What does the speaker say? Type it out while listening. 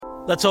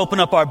Let's open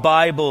up our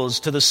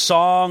Bibles to the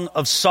Song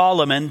of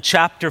Solomon,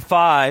 chapter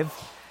 5.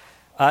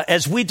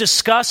 As we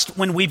discussed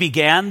when we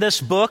began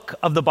this book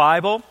of the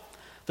Bible,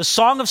 the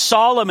Song of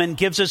Solomon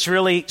gives us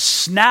really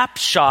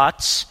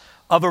snapshots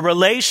of a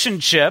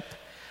relationship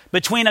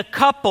between a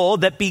couple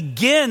that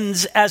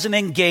begins as an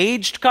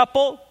engaged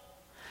couple,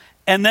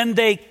 and then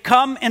they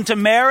come into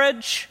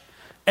marriage,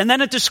 and then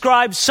it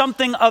describes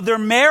something of their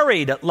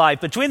married life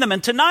between them.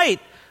 And tonight,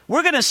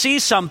 we're going to see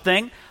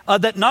something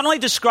that not only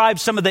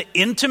describes some of the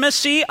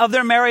intimacy of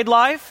their married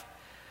life,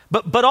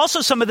 but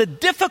also some of the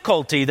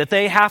difficulty that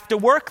they have to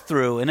work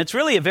through. And it's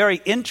really a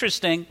very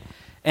interesting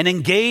and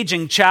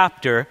engaging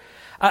chapter.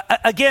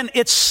 Again,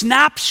 it's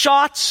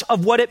snapshots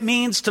of what it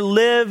means to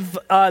live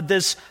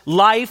this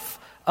life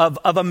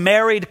of a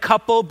married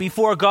couple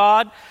before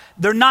God.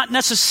 They're not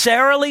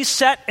necessarily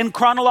set in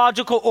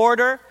chronological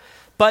order,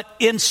 but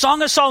in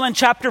Song of Solomon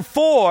chapter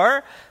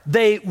 4,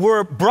 they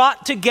were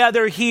brought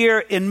together here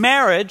in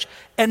marriage,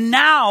 and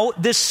now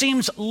this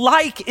seems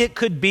like it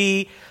could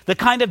be the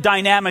kind of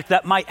dynamic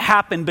that might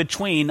happen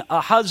between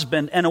a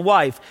husband and a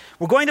wife.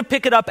 We're going to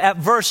pick it up at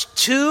verse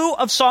 2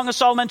 of Song of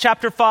Solomon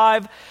chapter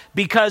 5,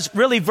 because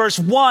really verse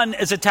 1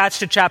 is attached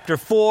to chapter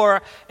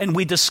 4, and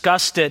we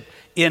discussed it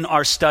in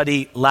our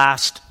study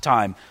last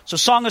time. So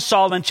Song of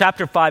Solomon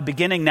chapter 5,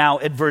 beginning now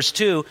at verse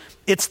 2,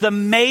 it's the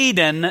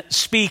maiden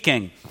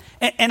speaking.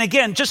 And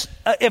again, just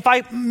if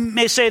I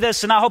may say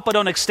this, and I hope I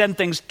don't extend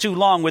things too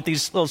long with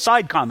these little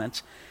side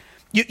comments,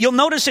 you'll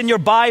notice in your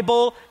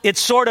Bible,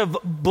 it's sort of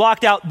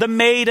blocked out, the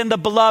maiden, the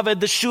beloved,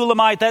 the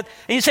Shulamite, and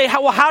you say,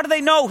 how do they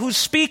know who's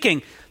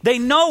speaking? They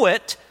know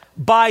it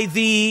by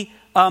the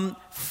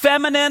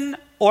feminine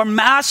or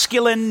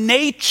masculine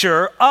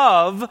nature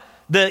of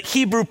the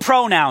Hebrew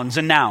pronouns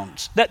and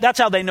nouns. That's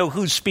how they know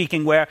who's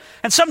speaking where.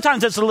 And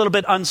sometimes it's a little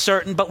bit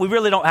uncertain, but we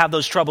really don't have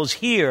those troubles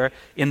here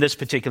in this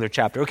particular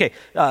chapter. Okay,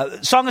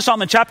 Song of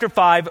Solomon chapter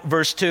 5,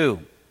 verse 2.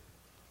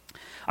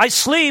 I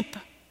sleep,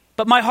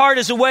 but my heart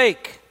is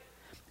awake.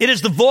 It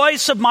is the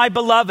voice of my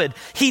beloved.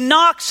 He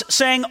knocks,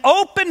 saying,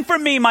 open for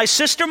me, my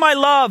sister, my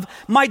love,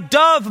 my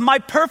dove, my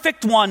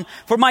perfect one.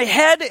 For my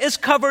head is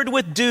covered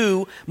with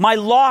dew, my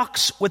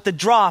locks with the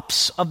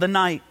drops of the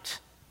night.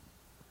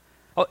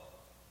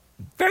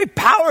 Very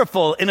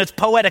powerful in its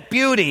poetic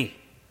beauty.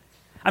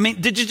 I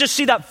mean, did you just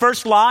see that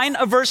first line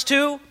of verse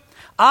 2?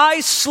 I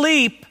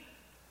sleep,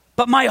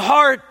 but my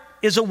heart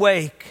is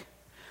awake.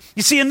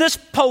 You see, in this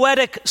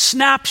poetic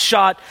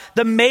snapshot,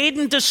 the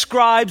maiden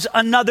describes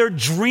another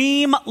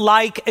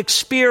dream-like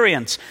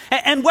experience.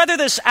 And whether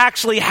this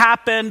actually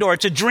happened, or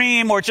it's a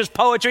dream, or it's just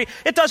poetry,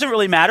 it doesn't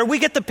really matter. We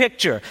get the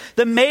picture.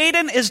 The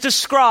maiden is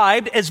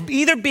described as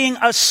either being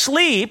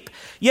asleep,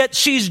 yet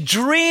she's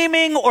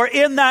dreaming, or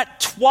in that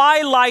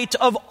twilight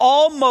of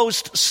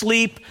almost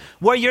sleep,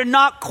 where you're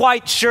not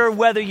quite sure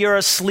whether you're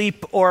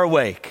asleep or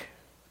awake.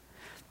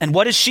 And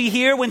what does she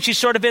hear when she's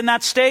sort of in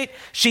that state?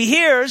 She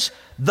hears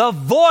the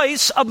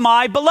voice of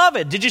my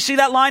beloved. Did you see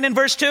that line in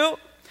verse 2?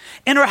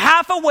 In her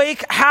half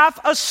awake, half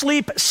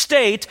asleep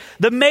state,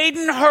 the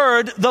maiden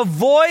heard the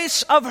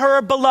voice of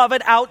her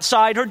beloved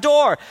outside her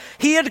door.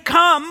 He had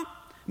come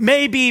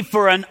maybe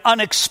for an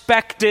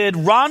unexpected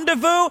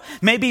rendezvous,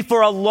 maybe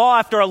for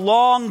after a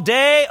long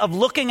day of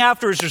looking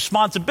after his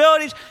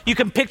responsibilities. You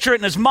can picture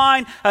it in his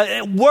mind.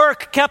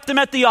 Work kept him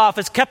at the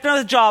office, kept him at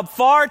the job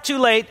far too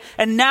late,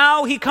 and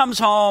now he comes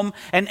home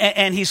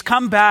and he's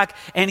come back,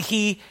 and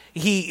he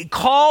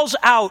calls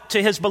out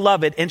to his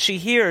beloved, and she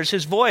hears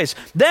his voice.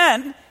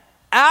 Then,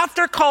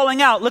 after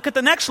calling out, look at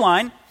the next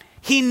line,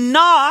 he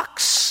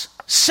knocks,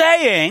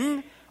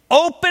 saying,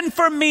 open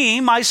for me,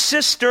 my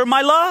sister,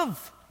 my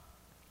love.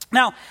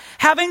 Now,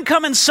 having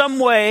come in some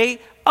way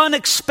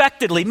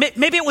unexpectedly,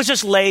 maybe it was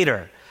just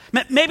later.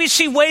 Maybe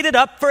she waited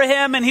up for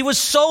him and he was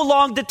so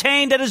long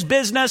detained at his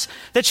business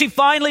that she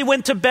finally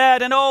went to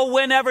bed, and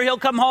whenever he'll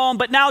come home.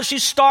 But now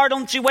she's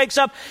startled, she wakes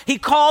up. He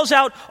calls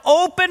out,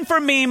 open for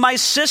me, my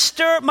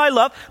sister, my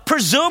love.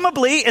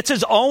 Presumably it's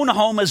his own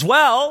home as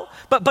well,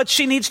 but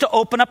she needs to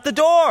open up the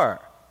door.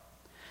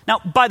 Now,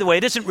 by the way,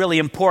 it isn't really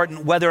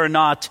important whether or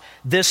not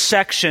this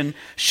section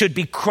should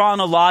be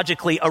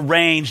chronologically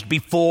arranged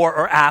before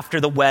or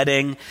after the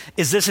wedding.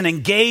 Is this an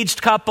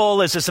engaged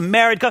couple? Is this a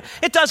married couple?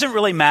 It doesn't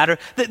really matter.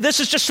 This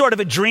is just sort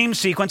of a dream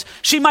sequence.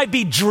 She might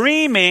be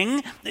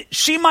dreaming.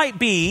 She might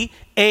be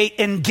an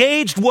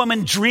engaged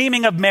woman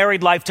dreaming of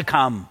married life to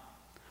come.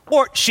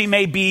 Or she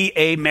may be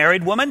a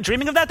married woman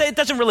dreaming of that. It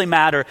doesn't really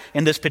matter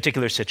in this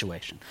particular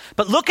situation.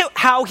 But look at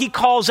how he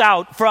calls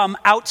out from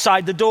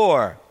outside the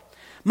door.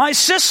 My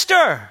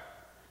sister,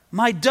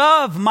 my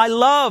dove, my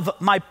love,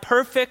 my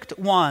perfect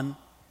one.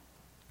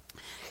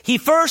 He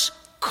first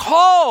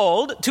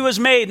called to his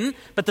maiden,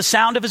 but the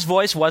sound of his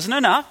voice wasn't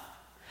enough.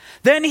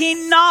 Then he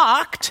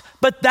knocked,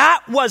 but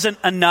that wasn't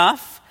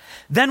enough.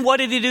 Then what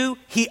did he do?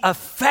 He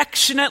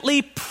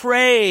affectionately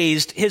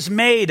praised his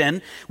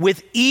maiden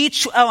with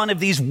each one of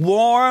these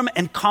warm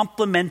and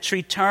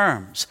complimentary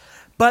terms.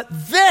 But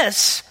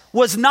this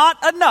was not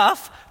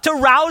enough to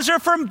rouse her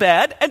from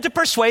bed and to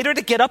persuade her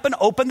to get up and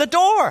open the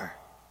door.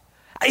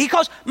 He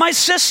calls, my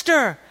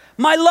sister,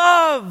 my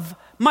love,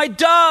 my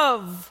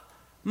dove,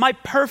 my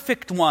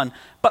perfect one.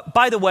 But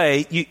by the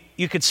way,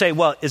 you could say,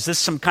 well, is this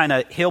some kind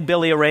of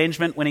hillbilly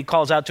arrangement when he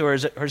calls out to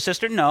her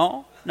sister?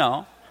 No.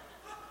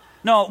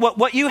 No,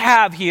 what you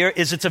have here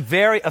is it's a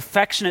very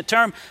affectionate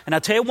term. And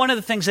I'll tell you, one of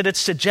the things that it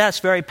suggests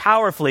very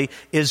powerfully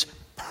is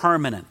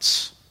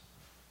permanence.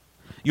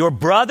 Your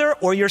brother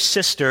or your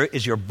sister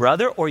is your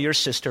brother or your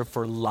sister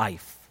for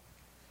life.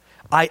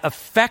 I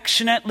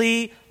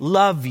affectionately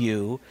love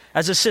you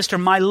as a sister,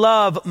 my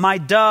love, my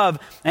dove,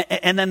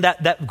 and then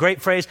that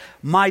great phrase,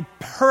 my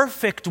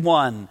perfect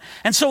one.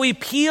 And so he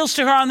appeals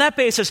to her on that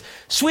basis.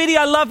 Sweetie,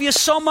 I love you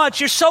so much.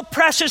 You're so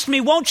precious to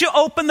me. Won't you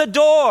open the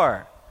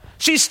door?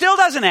 She still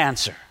doesn't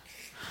answer.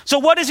 So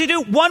what does he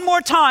do? One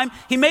more time,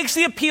 he makes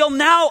the appeal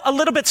now a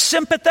little bit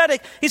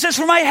sympathetic. He says,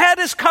 for my head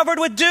is covered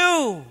with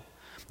dew.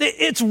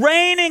 It's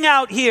raining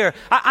out here.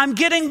 I'm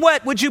getting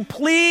wet. Would you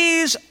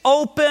please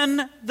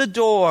open the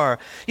door?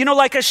 You know,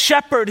 like a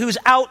shepherd who's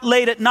out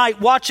late at night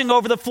watching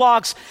over the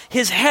flocks,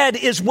 his head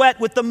is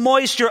wet with the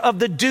moisture of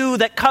the dew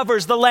that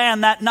covers the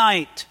land that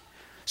night.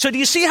 So do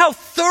you see how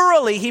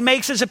thoroughly he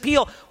makes his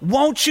appeal?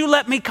 Won't you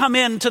let me come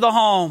into the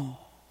home?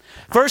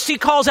 First he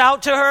calls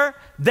out to her,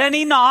 then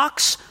he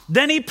knocks,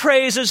 then he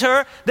praises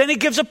her, then he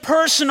gives a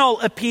personal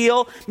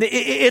appeal.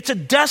 It's a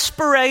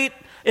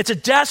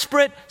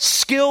desperate,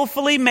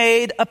 skillfully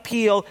made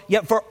appeal.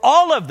 Yet for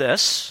all of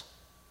this,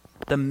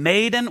 the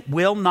maiden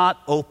will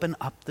not open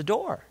up the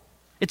door.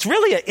 It's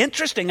really an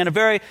interesting and a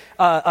very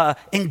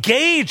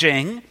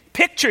engaging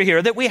picture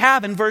here that we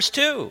have in verse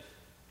 2.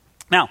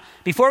 Now,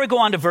 before we go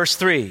on to verse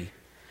 3,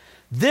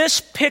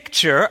 this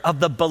picture of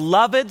the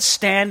beloved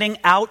standing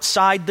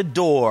outside the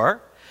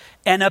door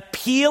and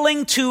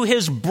appealing to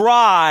his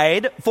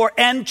bride for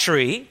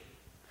entry,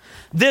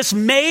 this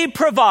may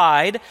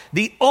provide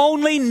the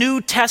only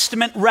New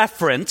Testament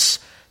reference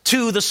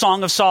to the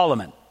Song of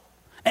Solomon.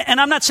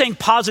 And I'm not saying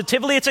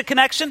positively it's a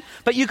connection,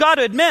 but you got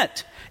to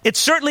admit, it's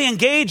certainly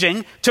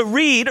engaging to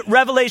read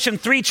Revelation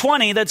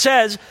 3:20 that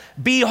says,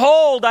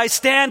 behold, I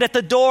stand at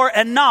the door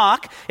and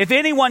knock. If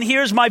anyone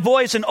hears my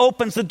voice and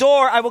opens the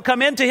door, I will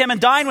come into him and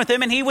dine with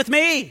him and he with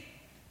me.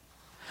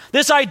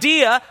 This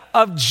idea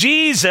of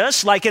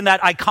Jesus, like in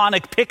that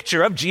iconic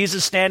picture of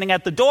Jesus standing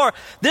at the door,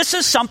 this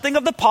is something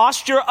of the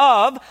posture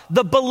of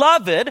the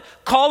beloved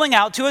calling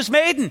out to his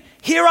maiden.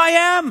 Here I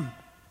am.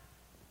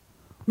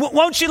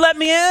 Won't you let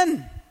me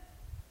in?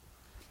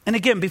 And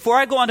again, before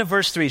I go on to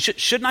verse 3,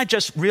 shouldn't I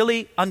just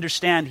really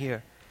understand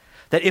here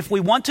that if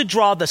we want to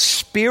draw the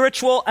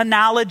spiritual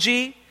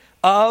analogy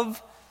of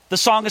the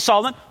Song of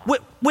Solomon,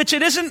 which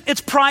it isn't its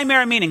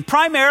primary meaning.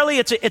 Primarily,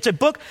 it's a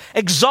book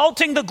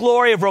exalting the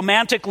glory of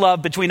romantic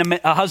love between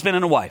a husband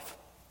and a wife.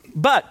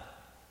 But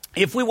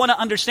if we want to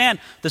understand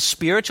the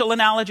spiritual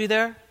analogy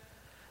there,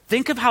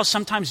 think of how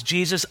sometimes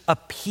Jesus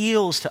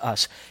appeals to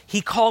us.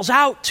 He calls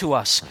out to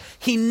us.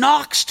 He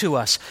knocks to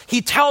us.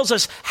 He tells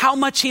us how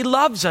much he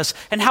loves us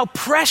and how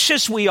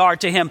precious we are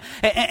to him.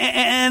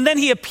 And then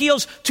he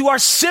appeals to our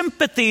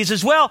sympathies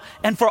as well.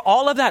 And for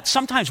all of that,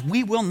 sometimes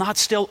we will not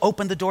still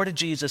open the door to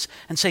Jesus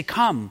and say,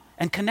 come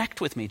and connect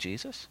with me,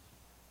 Jesus.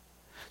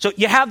 So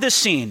you have this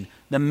scene.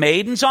 The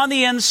maiden's on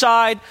the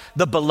inside.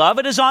 The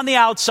beloved is on the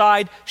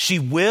outside. She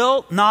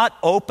will not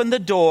open the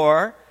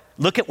door.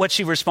 Look at what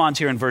she responds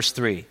here in verse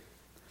 3.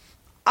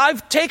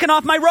 I've taken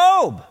off my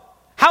robe.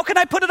 How can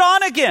I put it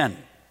on again?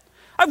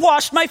 I've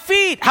washed my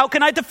feet. How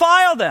can I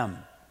defile them?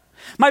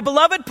 My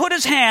beloved put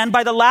his hand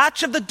by the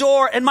latch of the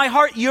door, and my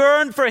heart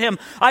yearned for him.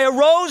 I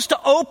arose to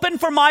open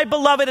for my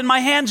beloved, and my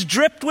hands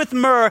dripped with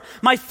myrrh,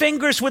 my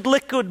fingers with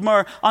liquid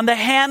myrrh. On the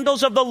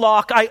handles of the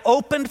lock I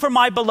opened for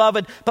my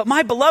beloved, but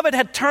my beloved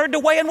had turned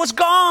away and was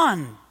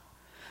gone.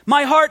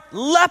 My heart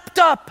leapt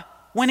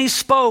up when he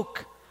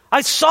spoke.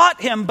 I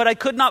sought him, but I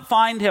could not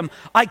find him.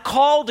 I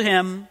called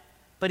him,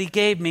 but he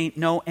gave me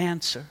no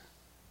answer.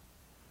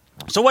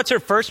 So what's her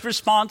first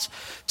response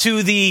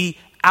to the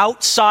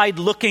outside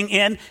looking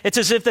in? It's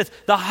as if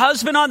the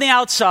husband on the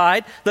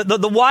outside,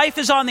 the wife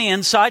is on the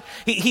inside.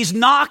 He's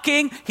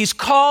knocking, he's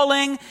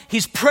calling,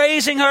 he's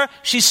praising her.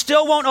 She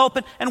still won't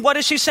open. And what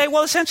does she say?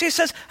 Well, essentially she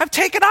says, I've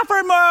taken off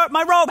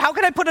my robe. How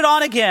can I put it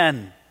on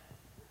again?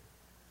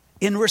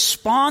 In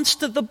response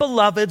to the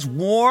beloved's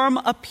warm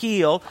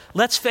appeal,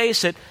 let's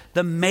face it,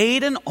 the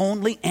maiden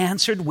only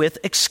answered with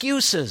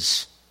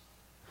excuses.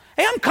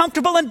 Hey, I'm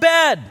comfortable in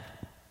bed.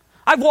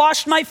 I've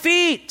washed my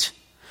feet.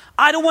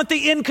 I don't want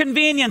the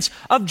inconvenience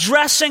of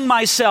dressing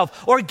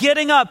myself or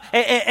getting up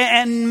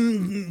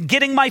and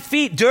getting my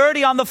feet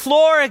dirty on the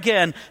floor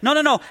again.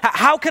 No.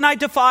 How can I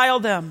defile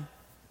them?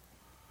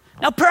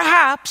 Now,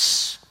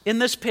 perhaps in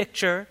this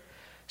picture,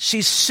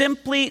 she's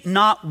simply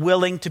not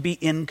willing to be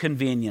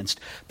inconvenienced.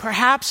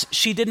 Perhaps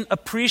she didn't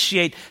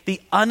appreciate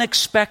the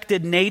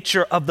unexpected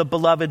nature of the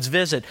beloved's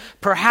visit.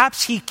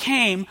 Perhaps he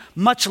came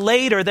much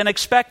later than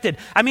expected.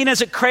 I mean,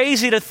 is it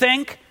crazy to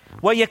think,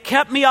 well, you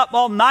kept me up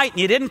all night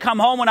and you didn't come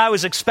home when I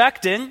was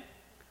expecting?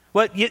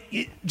 Well, you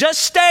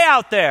just stay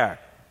out there.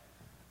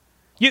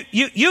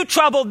 You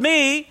troubled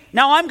me,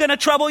 now I'm going to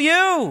trouble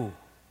you.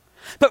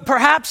 But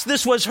perhaps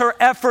this was her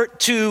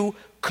effort to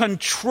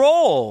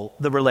control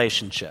the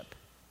relationship.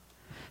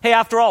 Hey,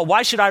 after all,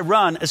 why should I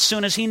run as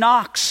soon as he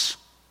knocks?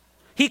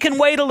 He can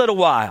wait a little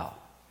while.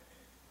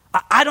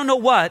 I don't know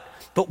what,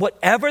 but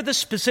whatever the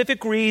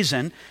specific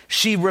reason,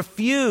 she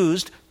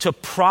refused to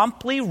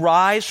promptly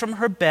rise from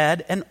her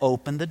bed and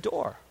open the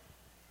door.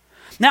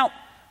 Now,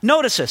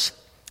 notice this.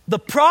 The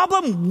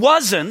problem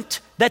wasn't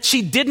that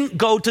she didn't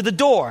go to the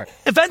door.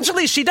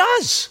 Eventually she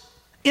does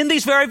in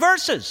these very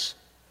verses.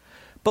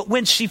 But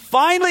when she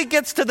finally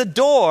gets to the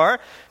door,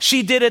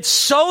 she did it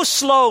so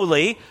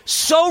slowly,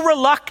 so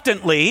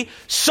reluctantly,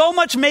 so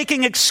much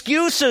making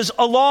excuses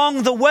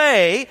along the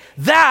way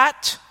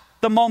that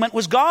the moment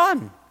was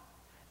gone.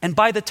 And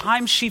by the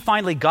time she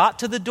finally got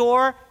to the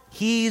door,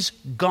 he's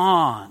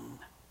gone.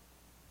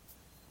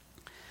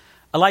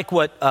 I like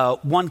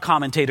what one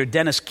commentator,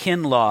 Dennis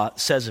Kinlaw,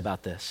 says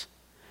about this.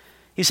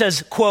 He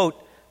says, quote,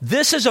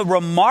 "This is a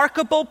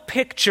remarkable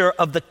picture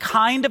of the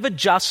kind of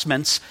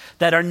adjustments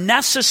that are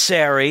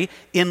necessary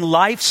in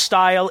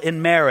lifestyle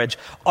in marriage.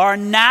 Our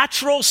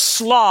natural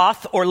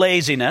sloth or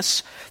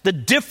laziness, the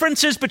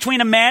differences between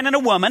a man and a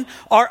woman,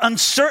 our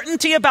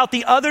uncertainty about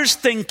the other's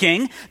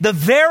thinking, the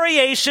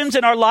variations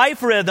in our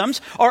life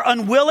rhythms, our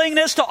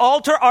unwillingness to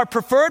alter our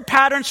preferred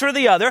patterns for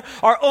the other,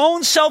 our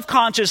own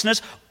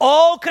self-consciousness,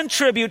 all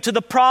contribute to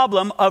the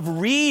problem of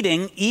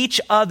reading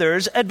each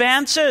other's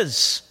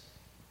advances."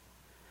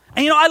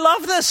 And I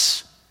love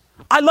this.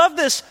 I love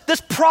this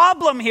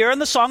problem here in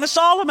the Song of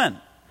Solomon.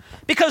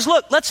 Because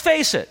look, let's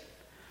face it.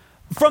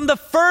 From the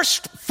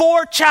first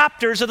 4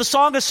 chapters of the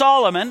Song of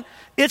Solomon,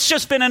 it's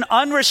just been an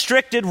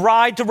unrestricted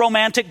ride to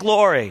romantic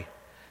glory.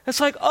 It's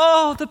like,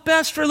 oh, the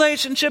best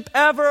relationship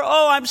ever.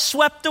 Oh, I'm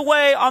swept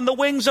away on the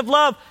wings of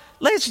love.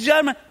 Ladies and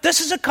gentlemen,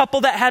 this is a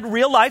couple that had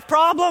real life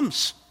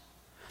problems.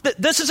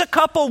 This is a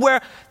couple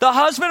where the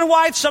husband and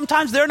wife,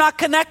 sometimes they're not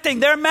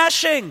connecting. They're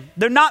meshing.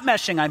 They're not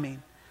meshing, I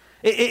mean.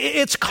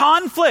 It's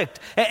conflict,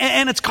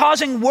 and it's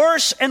causing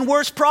worse and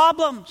worse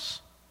problems.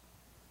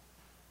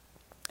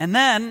 And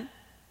then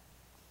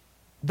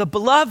the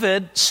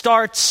beloved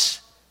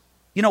starts,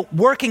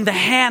 working the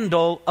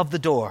handle of the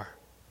door.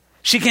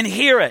 She can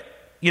hear it,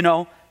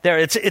 there.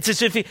 It's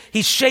as if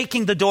he's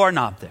shaking the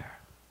doorknob there.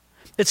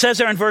 It says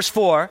there in verse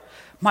 4,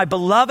 "My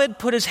beloved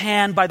put his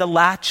hand by the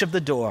latch of the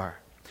door."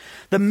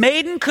 The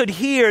maiden could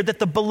hear that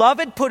the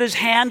beloved put his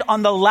hand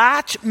on the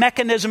latch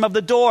mechanism of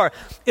the door.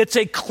 It's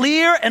a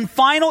clear and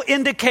final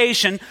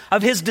indication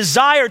of his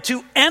desire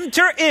to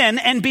enter in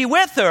and be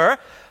with her,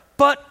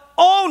 but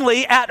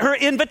only at her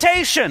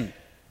invitation.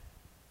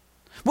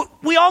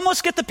 We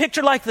almost get the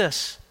picture like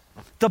this.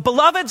 The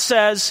beloved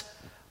says,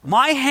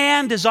 my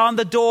hand is on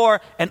the door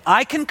and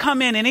I can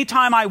come in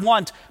anytime I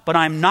want, but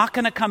I'm not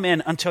going to come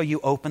in until you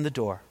open the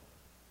door.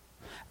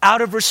 Out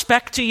of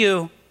respect to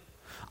you,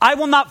 I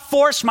will not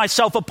force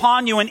myself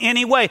upon you in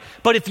any way,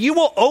 but if you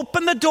will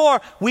open the door,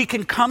 we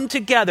can come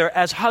together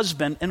as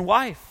husband and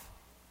wife.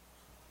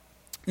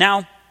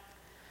 Now,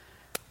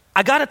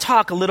 I got to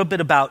talk a little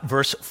bit about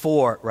verse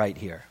 4 right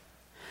here,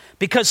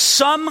 because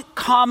some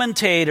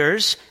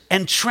commentators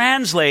and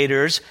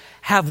translators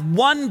have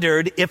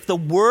wondered if the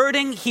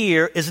wording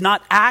here is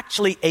not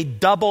actually a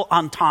double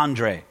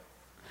entendre,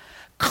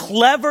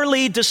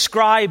 cleverly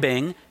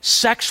describing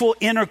sexual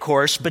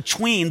intercourse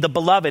between the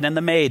beloved and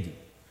the maiden.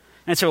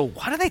 And so,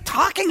 what are they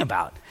talking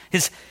about?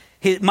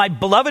 My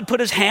beloved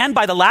put his hand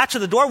by the latch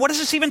of the door. What is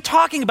this even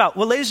talking about?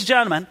 Well, ladies and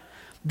gentlemen,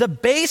 the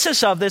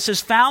basis of this is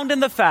found in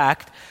the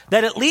fact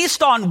that at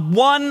least on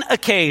one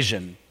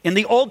occasion in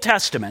the Old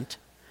Testament,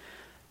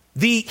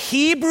 the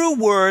Hebrew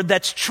word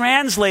that's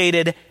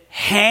translated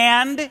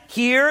hand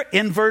here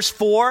in verse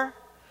 4,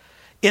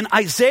 in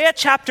Isaiah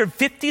chapter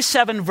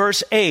 57,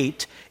 verse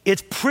 8,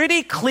 it's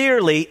pretty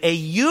clearly a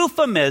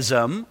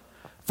euphemism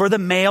for the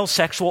male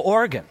sexual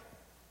organ.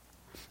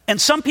 And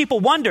some people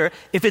wonder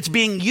if it's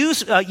being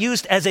used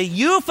as a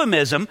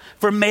euphemism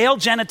for male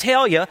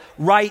genitalia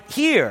right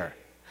here.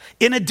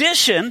 In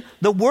addition,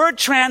 the word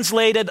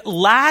translated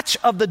latch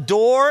of the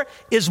door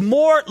is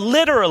more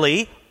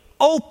literally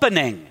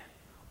opening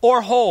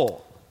or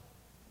hole.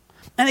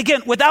 And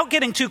again, without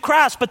getting too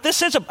crass, but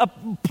this is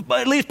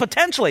at least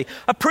potentially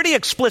a pretty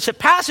explicit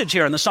passage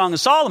here in the Song of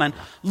Solomon.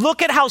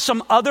 Look at how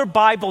some other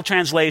Bible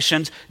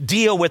translations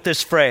deal with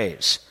this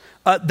phrase.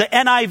 The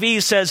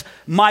NIV says,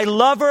 my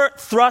lover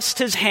thrust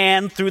his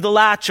hand through the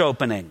latch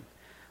opening.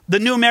 The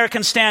New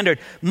American Standard,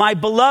 my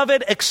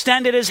beloved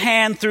extended his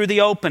hand through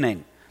the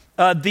opening.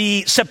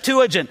 The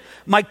Septuagint,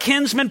 my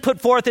kinsman put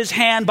forth his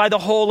hand by the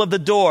hole of the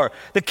door.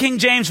 The King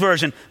James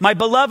Version, my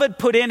beloved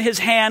put in his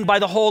hand by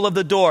the hole of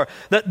the door.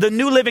 The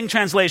New Living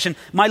Translation,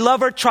 my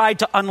lover tried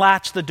to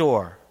unlatch the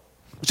door.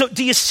 So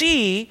do you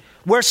see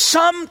where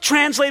some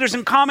translators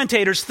and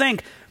commentators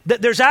think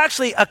that there's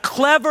actually a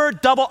clever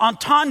double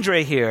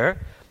entendre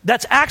here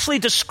that's actually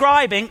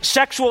describing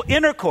sexual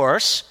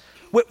intercourse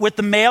with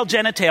the male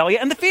genitalia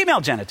and the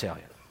female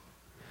genitalia?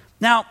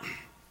 Now,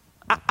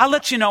 I'll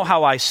let you know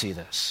how I see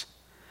this.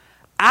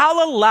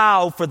 I'll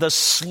allow for the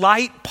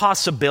slight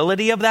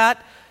possibility of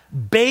that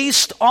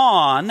based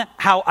on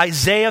how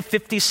Isaiah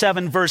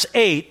 57 verse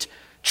 8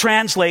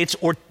 translates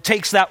or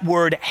takes that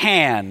word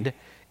hand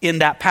in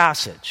that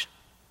passage.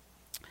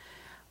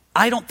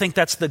 I don't think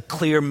that's the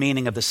clear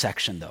meaning of the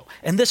section, though.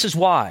 And this is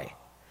why.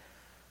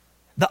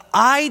 The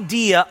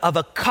idea of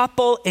a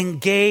couple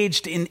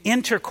engaged in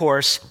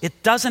intercourse,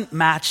 it doesn't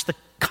match the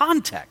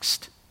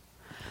context.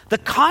 The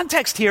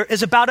context here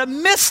is about a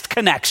missed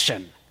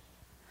connection,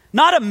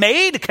 not a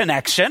made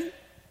connection.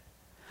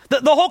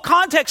 The whole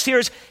context here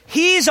is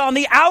he's on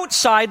the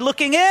outside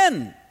looking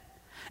in.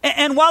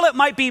 And while it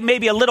might be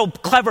maybe a little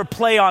clever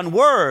play on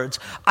words,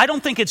 I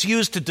don't think it's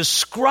used to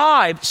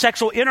describe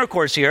sexual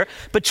intercourse here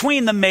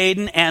between the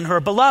maiden and her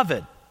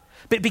beloved.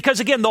 Because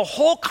again, the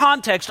whole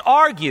context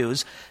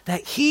argues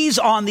that he's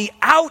on the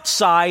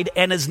outside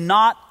and is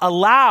not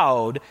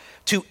allowed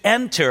to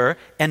enter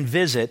and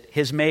visit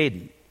his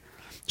maiden.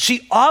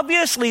 She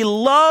obviously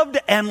loved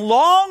and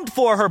longed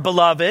for her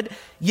beloved,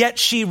 yet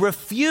she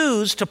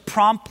refused to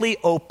promptly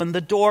open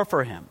the door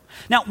for him.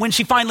 Now, when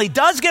she finally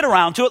does get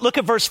around to it, look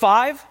at verse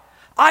 5.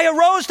 I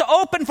arose to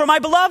open for my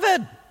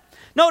beloved.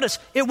 Notice,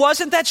 it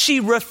wasn't that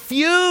she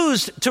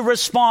refused to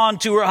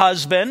respond to her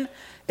husband.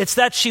 It's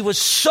that she was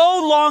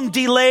so long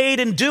delayed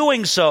in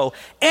doing so.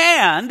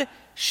 And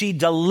she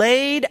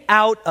delayed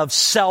out of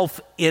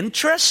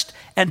self-interest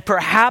and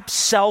perhaps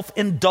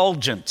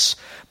self-indulgence,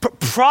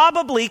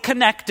 probably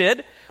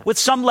connected with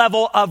some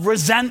level of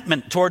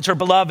resentment towards her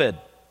beloved.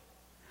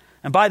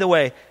 And by the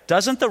way,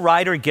 doesn't the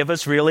writer give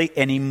us really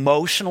an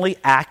emotionally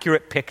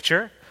accurate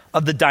picture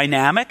of the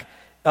dynamic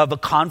of a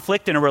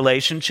conflict in a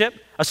relationship,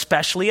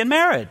 especially in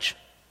marriage?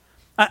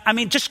 I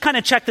mean, just kind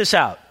of check this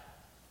out.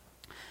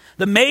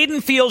 The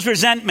maiden feels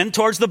resentment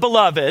towards the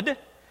beloved.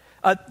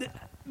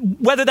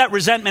 Whether that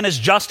resentment is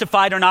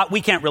justified or not,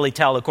 we can't really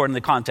tell according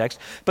to the context.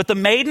 But the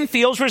maiden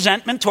feels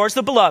resentment towards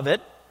the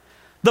beloved.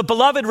 The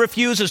beloved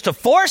refuses to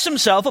force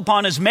himself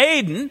upon his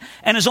maiden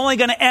and is only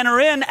going to enter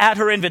in at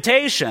her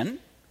invitation.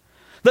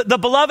 The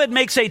beloved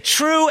makes a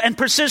true and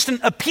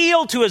persistent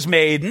appeal to his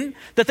maiden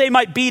that they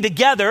might be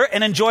together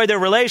and enjoy their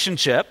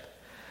relationship.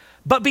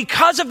 But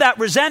because of that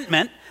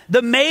resentment,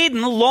 the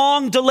maiden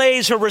long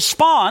delays her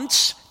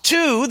response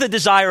to the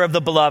desire of the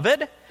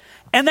beloved.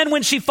 And then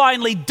when she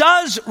finally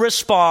does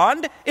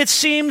respond, it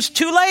seems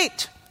too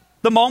late.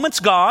 The moment's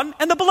gone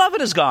and the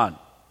beloved is gone.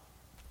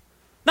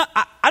 Now,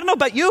 I don't know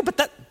about you,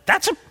 but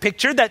that's a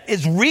picture that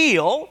is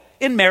real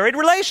in married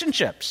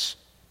relationships.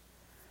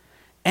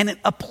 And in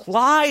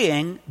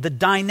applying the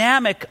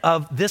dynamic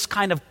of this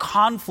kind of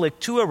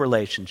conflict to a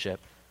relationship,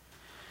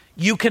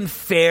 you can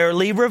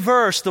fairly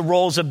reverse the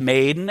roles of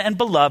maiden and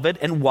beloved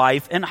and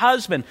wife and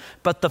husband,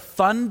 but the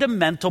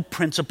fundamental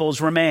principles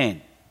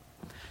remain.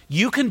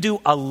 You can do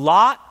a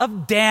lot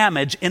of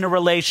damage in a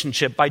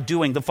relationship by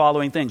doing the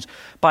following things: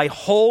 by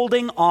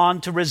holding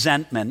on to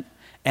resentment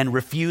and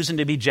refusing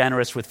to be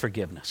generous with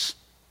forgiveness.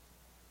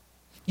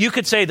 You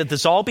could say that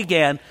this all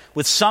began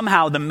with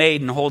somehow the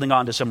maiden holding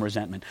on to some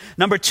resentment.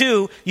 Number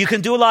two, you can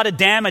do a lot of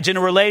damage in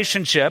a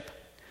relationship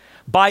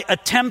by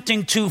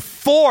attempting to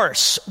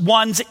force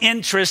one's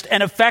interest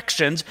and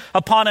affections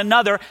upon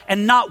another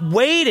and not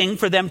waiting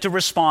for them to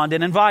respond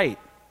and invite.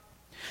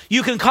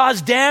 You can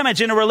cause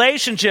damage in a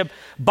relationship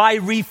by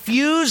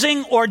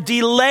refusing or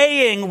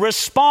delaying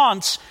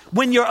response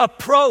when you're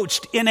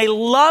approached in a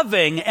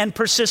loving and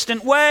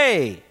persistent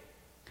way.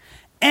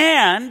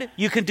 And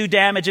you can do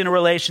damage in a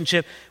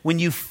relationship when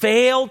you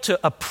fail to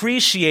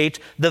appreciate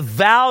the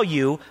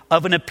value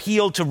of an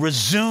appeal to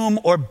resume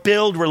or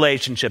build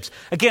relationships.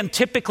 Again,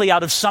 typically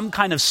out of some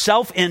kind of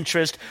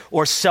self-interest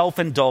or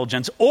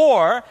self-indulgence,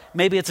 or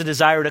maybe it's a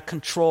desire to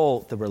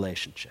control the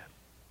relationship.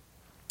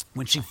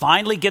 When she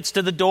finally gets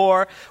to the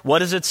door, what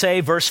does it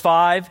say? Verse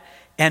 5,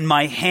 and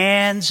my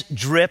hands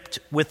dripped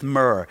with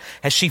myrrh.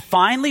 As she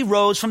finally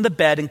rose from the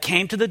bed and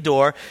came to the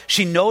door,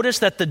 she noticed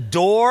that the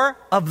door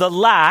of the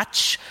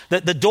latch,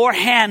 that the door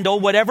handle,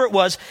 whatever it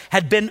was,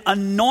 had been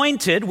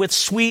anointed with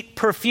sweet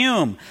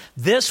perfume.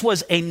 This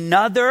was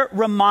another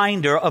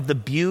reminder of the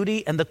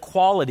beauty and the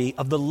quality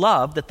of the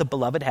love that the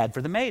beloved had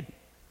for the maiden.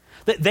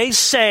 They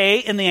say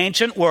in the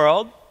ancient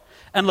world,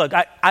 and look,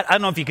 I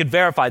don't know if you could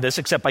verify this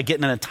except by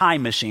getting in a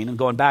time machine and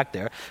going back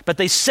there, but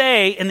they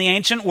say in the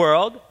ancient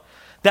world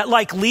that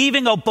like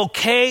leaving a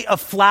bouquet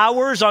of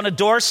flowers on a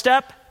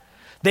doorstep,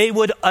 they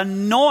would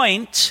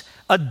anoint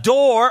a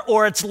door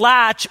or its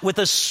latch with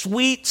a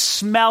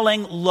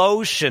sweet-smelling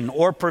lotion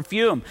or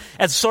perfume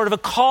as sort of a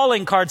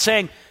calling card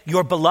saying,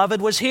 your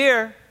beloved was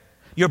here.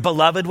 Your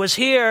beloved was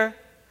here.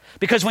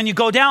 Because when you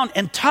go down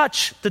and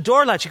touch the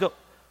door latch, you go,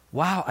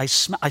 wow, I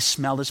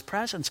smell his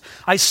presence.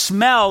 I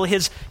smell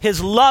his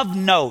love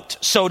note,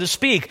 so to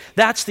speak.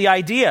 That's the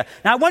idea.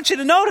 Now, I want you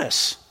to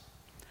notice,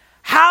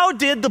 how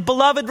did the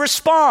beloved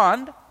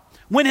respond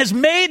when his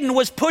maiden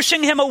was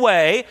pushing him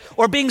away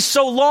or being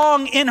so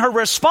long in her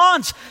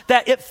response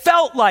that it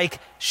felt like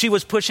she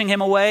was pushing him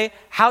away?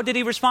 How did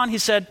he respond? He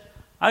said,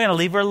 I'm going to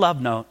leave her a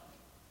love note.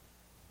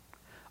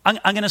 I'm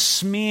going to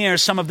smear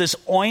some of this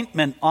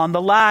ointment on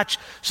the latch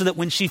so that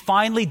when she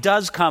finally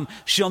does come,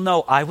 she'll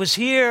know I was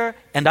here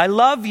and I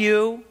love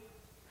you.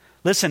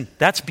 Listen,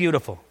 that's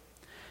beautiful.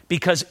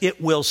 because it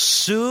will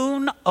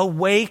soon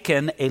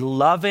awaken a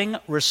loving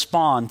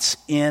response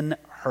in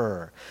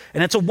her.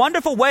 And it's a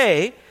wonderful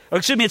way,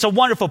 it's a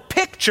wonderful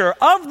picture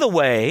of the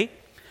way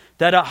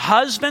that a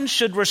husband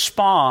should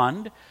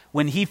respond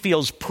when he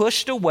feels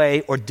pushed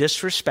away or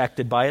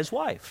disrespected by his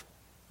wife.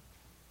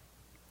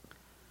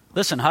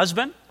 Listen,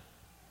 husband,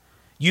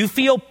 you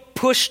feel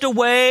pushed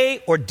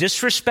away or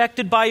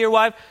disrespected by your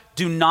wife,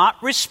 do not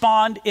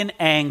respond in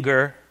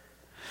anger.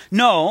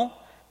 No,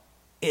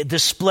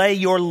 display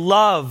your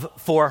love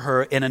for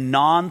her in a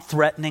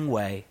non-threatening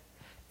way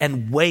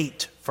and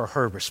wait for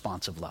her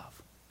response of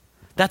love.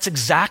 That's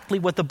exactly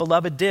what the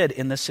beloved did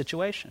in this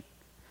situation.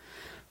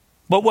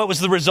 But what was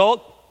the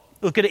result?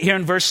 Look at it here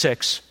in verse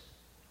 6.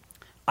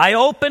 I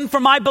opened for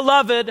my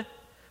beloved,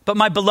 but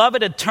my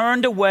beloved had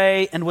turned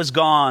away and was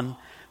gone.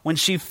 When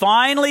she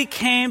finally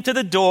came to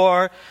the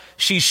door,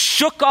 she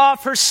shook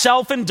off her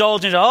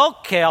self-indulgence.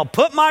 Okay, I'll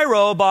put my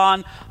robe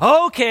on.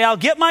 Okay, I'll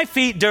get my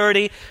feet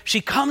dirty.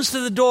 She comes to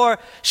the door.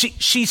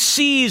 She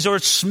sees or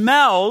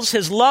smells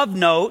his love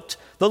note,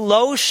 the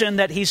lotion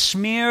that he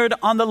smeared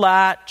on the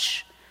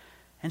latch.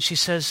 And she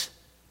says,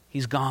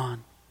 he's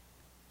gone.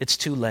 It's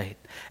too late.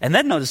 And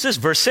then notice this,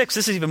 verse 6,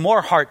 this is even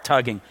more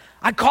heart-tugging.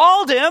 I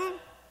called him,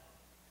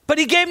 but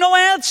he gave no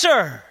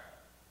answer.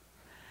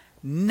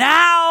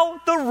 Now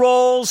the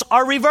roles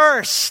are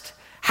reversed.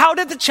 How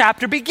did the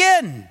chapter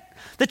begin?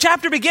 The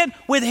chapter began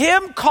with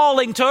him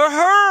calling to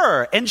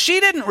her, and she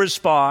didn't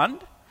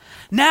respond.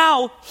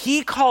 Now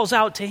he calls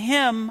out to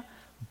him,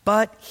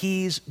 but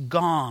he's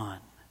gone.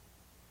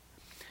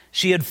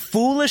 She had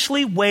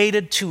foolishly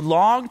waited too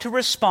long to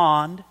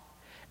respond,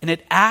 and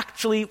it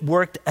actually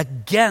worked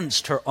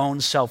against her own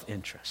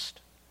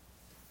self-interest.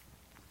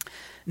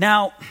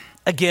 Now,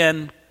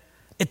 again,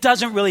 it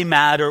doesn't really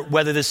matter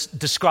whether this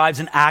describes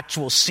an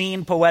actual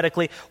scene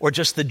poetically or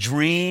just the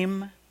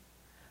dream.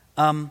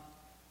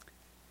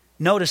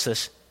 Notice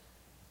this.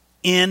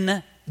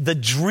 In the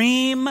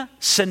dream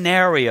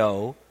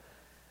scenario,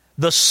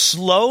 the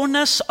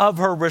slowness of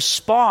her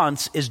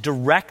response is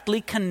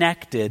directly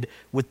connected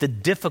with the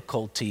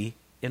difficulty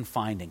in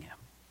finding him.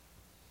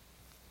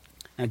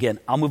 Again,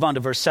 I'll move on to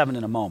verse 7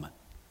 in a moment.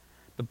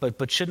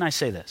 But shouldn't I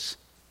say this?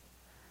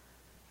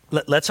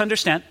 Let's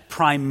understand,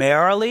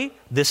 primarily,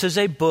 this is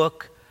a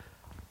book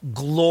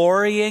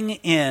glorying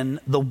in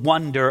the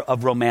wonder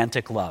of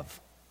romantic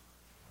love.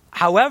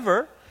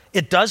 However,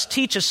 it does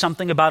teach us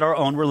something about our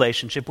own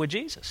relationship with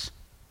Jesus.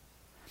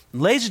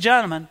 Ladies and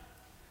gentlemen,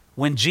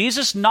 when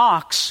Jesus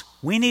knocks,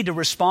 we need to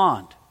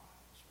respond.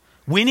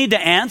 We need to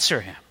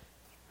answer him.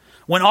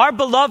 When our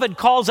beloved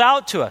calls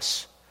out to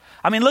us,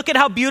 look at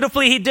how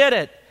beautifully he did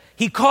it.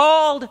 He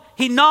called,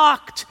 he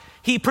knocked,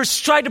 he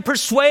tried to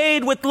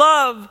persuade with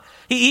love.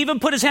 He even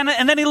put his hand,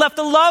 and then he left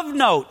a love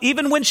note,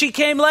 even when she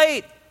came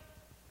late.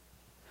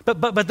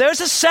 But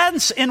there's a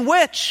sense in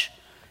which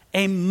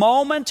a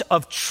moment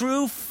of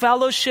true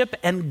fellowship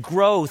and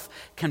growth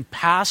can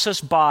pass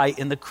us by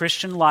in the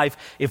Christian life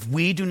if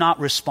we do not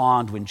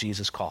respond when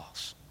Jesus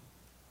calls.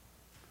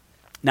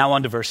 Now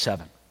on to verse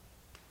 7.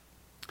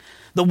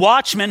 The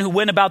watchmen who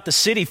went about the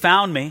city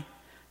found me.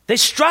 They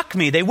struck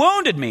me, they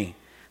wounded me.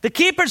 The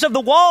keepers of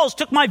the walls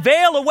took my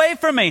veil away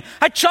from me.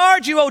 I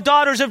charge you, O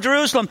daughters of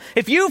Jerusalem,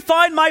 if you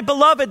find my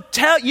beloved,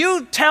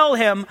 tell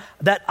him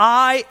that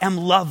I am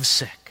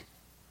lovesick.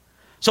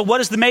 So what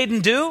does the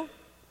maiden do?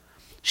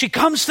 She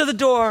comes to the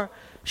door.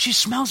 She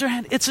smells her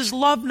hand. It's his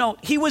love note.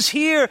 He was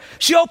here.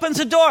 She opens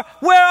the door.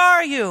 Where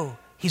are you?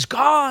 He's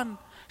gone.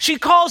 She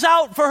calls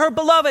out for her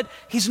beloved.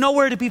 He's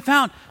nowhere to be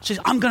found. She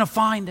says, I'm going to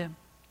find him.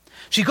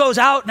 She goes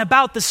out and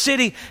about the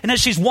city, and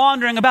as she's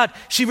wandering about,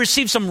 she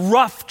receives some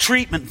rough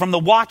treatment from the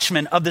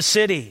watchmen of the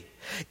city.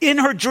 In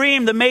her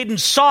dream, the maiden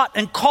sought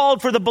and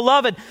called for the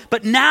beloved,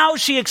 but now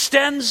she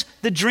extends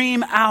the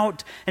dream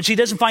out, and she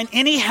doesn't find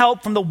any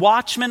help from the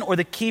watchmen or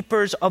the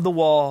keepers of the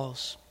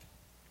walls.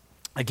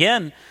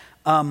 Again,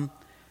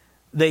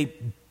 they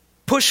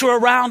push her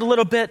around a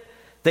little bit.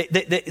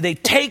 They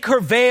take her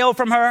veil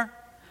from her.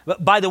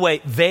 By the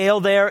way, veil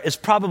there is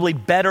probably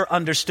better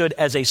understood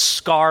as a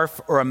scarf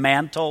or a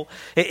mantle.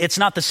 It's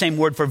not the same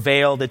word for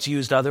veil that's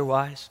used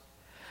otherwise.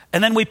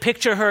 And then we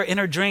picture her in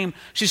her dream.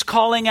 She's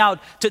calling out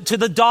to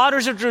the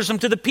daughters of Jerusalem,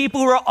 to the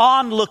people who are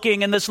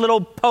onlooking in this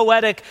little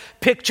poetic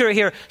picture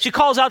here. She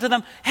calls out to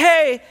them,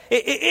 hey,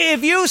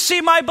 if you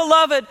see my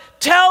beloved,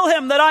 tell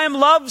him that I am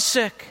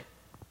lovesick.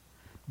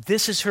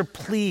 This is her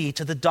plea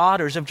to the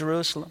daughters of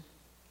Jerusalem.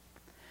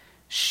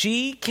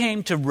 She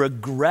came to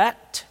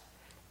regret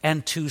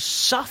and to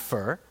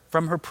suffer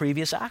from her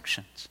previous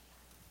actions.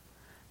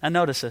 Now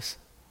notice this.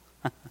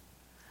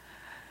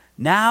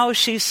 Now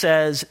she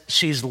says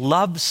she's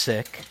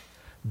lovesick,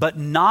 but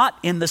not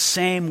in the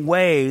same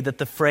way that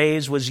the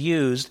phrase was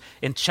used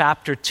in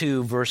chapter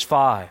 2, verse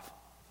 5.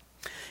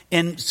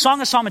 In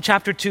Song of Solomon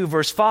chapter 2,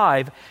 verse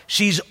 5,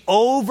 she's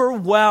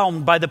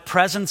overwhelmed by the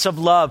presence of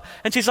love.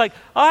 And she's like,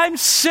 I'm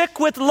sick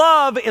with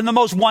love in the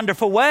most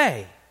wonderful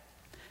way.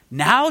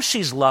 Now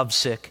she's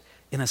lovesick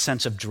in a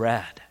sense of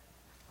dread.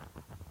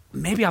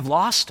 Maybe I've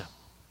lost him.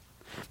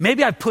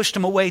 Maybe I've pushed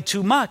him away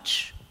too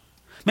much.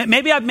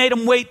 Maybe I've made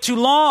him wait too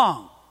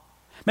long.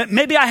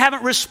 Maybe I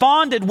haven't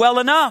responded well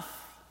enough.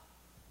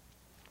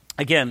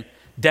 Again,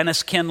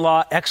 Dennis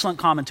Kinlaw, excellent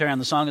commentary on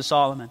the Song of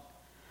Solomon.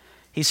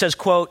 He says,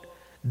 quote,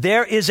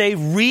 "There is a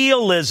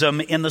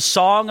realism in the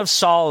Song of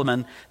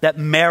Solomon that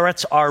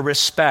merits our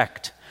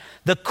respect.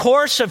 The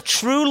course of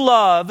true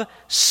love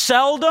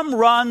seldom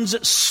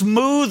runs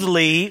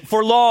smoothly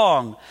for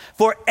long.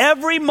 For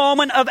every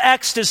moment of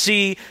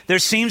ecstasy, there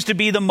seems to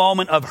be the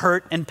moment of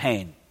hurt and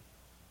pain."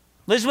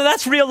 Elizabeth,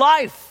 that's real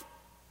life.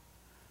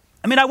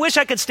 I mean, I wish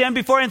I could stand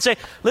before you and say,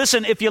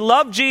 listen, if you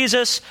love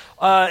Jesus,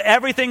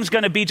 everything's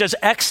going to be just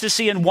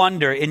ecstasy and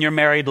wonder in your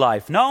married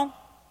life. No.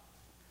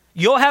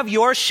 You'll have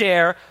your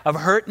share of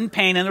hurt and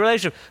pain in the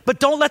relationship.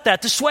 But don't let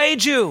that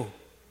dissuade you.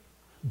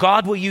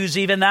 God will use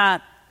even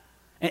that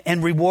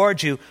and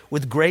reward you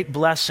with great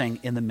blessing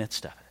in the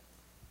midst of it.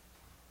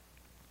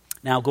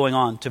 Now going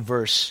on to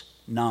verse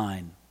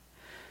 9.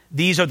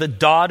 These are the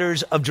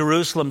daughters of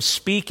Jerusalem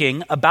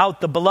speaking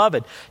about the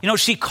beloved. You know,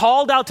 she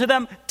called out to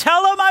them,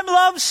 "Tell him I'm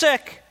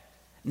lovesick."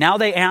 Now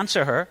they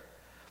answer her,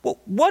 "Well,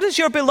 what is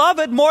your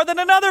beloved more than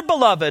another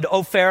beloved,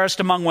 O fairest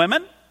among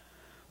women?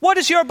 What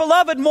is your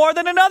beloved more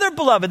than another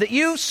beloved that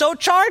you so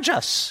charge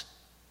us?"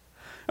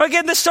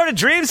 Again, this sort of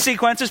dream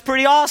sequence is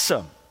pretty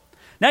awesome.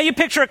 Now you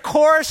picture a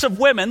chorus of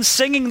women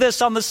singing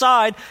this on the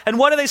side, and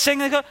what are they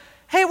singing? They go,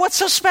 "Hey, what's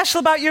so special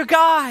about your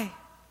guy?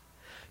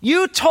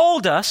 You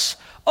told us,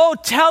 oh,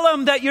 tell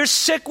him that you're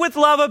sick with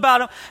love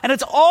about him." And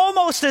it's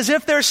almost as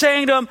if they're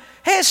saying to him,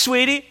 "Hey,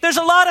 sweetie, there's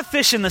a lot of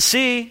fish in the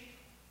sea.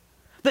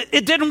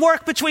 It didn't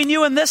work between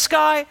you and this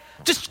guy.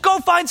 Just go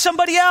find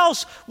somebody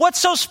else. What's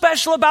so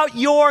special about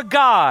your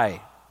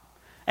guy?"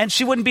 And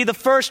she wouldn't be the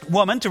first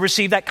woman to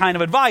receive that kind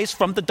of advice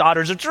from the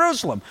daughters of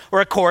Jerusalem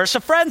or a chorus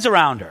of friends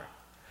around her.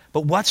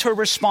 But what's her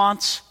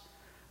response?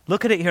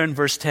 Look at it here in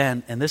verse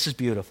 10, and this is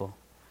beautiful.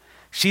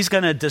 She's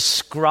going to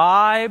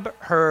describe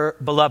her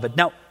beloved.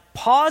 Now,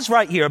 pause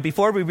right here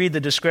before we read the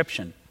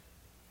description.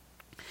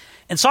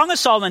 In Song of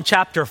Solomon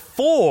chapter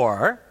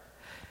 4,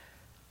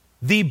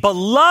 the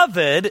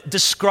beloved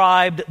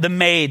described the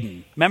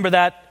maiden. Remember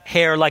that?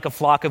 Hair like a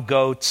flock of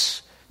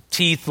goats,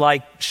 teeth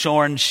like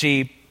shorn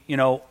sheep,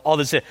 all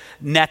this,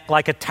 neck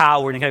like a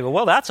tower. And you kind of go,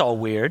 well, that's all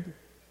weird.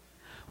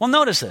 Well,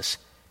 notice this.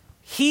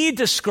 He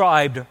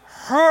described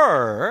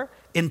her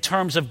in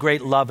terms of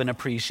great love and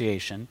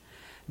appreciation.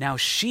 Now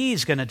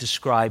she's going to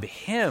describe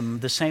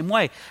him the same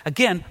way.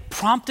 Again,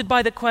 prompted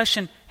by the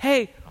question,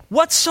 hey,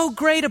 what's so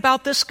great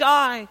about this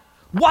guy?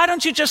 Why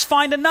don't you just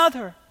find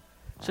another?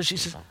 So she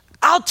says,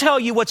 I'll tell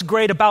you what's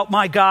great about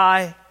my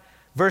guy.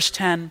 Verse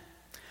 10,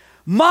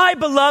 my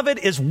beloved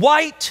is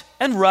white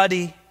and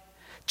ruddy,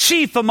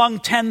 chief among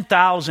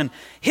 10,000.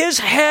 His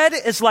head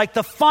is like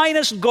the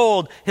finest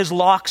gold. His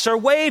locks are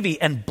wavy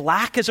and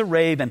black as a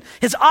raven.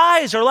 His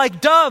eyes are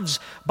like doves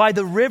by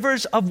the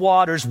rivers of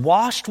waters,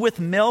 washed with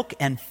milk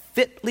and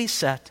fitly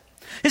set.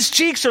 His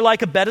cheeks are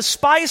like a bed of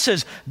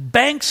spices,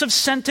 banks of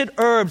scented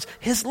herbs.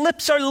 His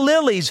lips are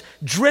lilies,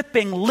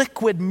 dripping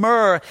liquid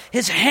myrrh.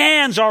 His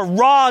hands are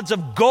rods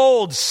of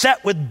gold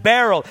set with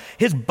beryl.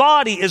 His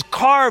body is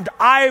carved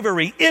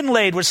ivory,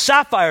 inlaid with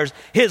sapphires.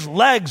 His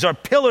legs are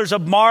pillars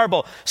of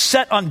marble,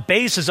 set on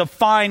bases of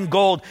fine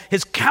gold.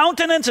 His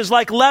countenance is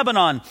like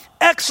Lebanon,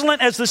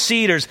 excellent as the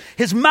cedars.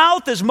 His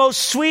mouth is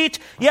most sweet.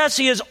 Yes,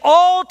 he is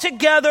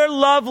altogether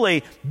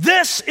lovely.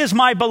 This is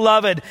my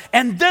beloved,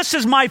 and this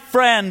is my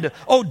friend,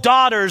 O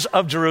daughters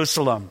of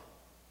Jerusalem.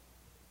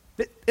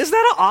 Isn't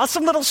that an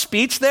awesome little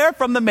speech there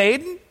from the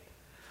maiden?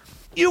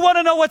 You want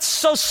to know what's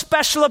so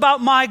special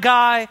about my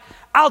guy?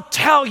 I'll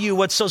tell you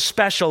what's so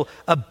special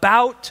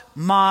about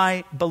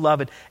my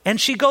beloved.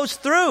 And she goes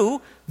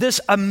through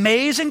this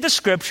amazing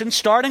description,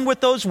 starting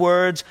with those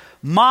words,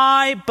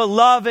 my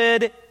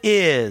beloved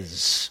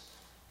is.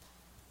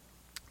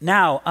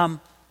 Now,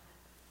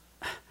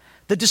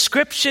 the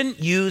description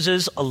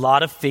uses a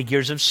lot of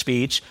figures of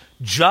speech,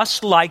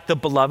 just like the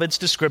beloved's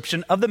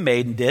description of the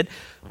maiden did,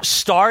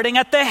 starting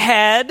at the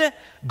head,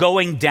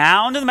 going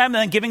down to the man, and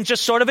then giving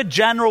just sort of a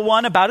general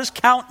one about his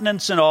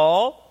countenance and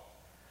all.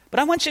 But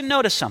I want you to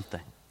notice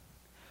something.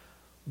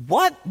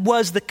 What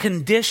was the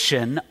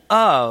condition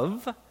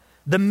of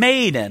the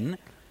maiden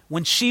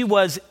when she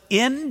was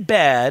in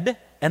bed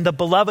and the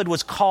beloved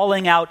was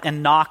calling out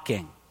and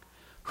knocking?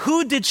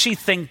 Who did she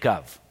think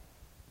of?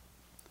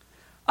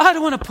 I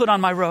don't want to put on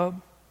my robe.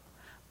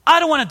 I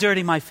don't want to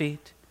dirty my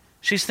feet.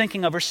 She's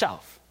thinking of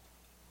herself.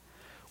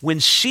 When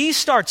she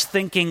starts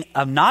thinking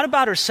of not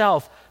about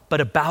herself,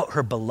 but about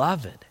her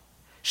beloved,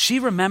 she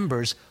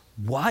remembers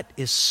what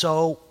is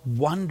so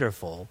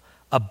wonderful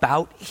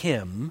about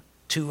him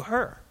to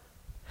her.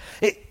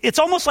 It's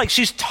almost like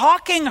she's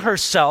talking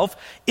herself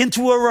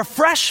into a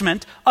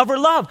refreshment of her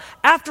love.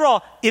 After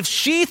all, if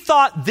she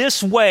thought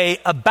this way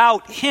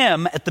about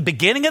him at the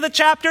beginning of the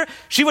chapter,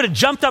 she would have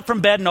jumped up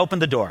from bed and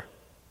opened the door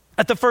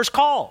at the first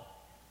call.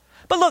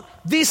 But look,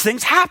 these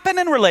things happen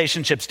in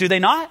relationships, do they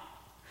not?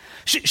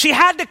 She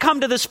had to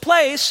come to this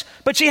place,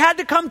 but she had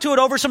to come to it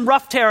over some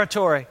rough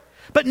territory.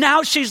 But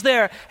now she's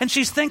there, and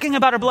she's thinking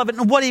about her beloved,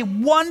 and what a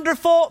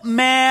wonderful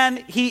man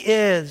he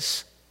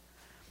is.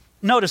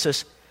 notice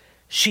this,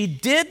 she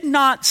did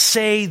not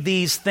say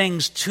these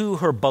things to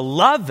her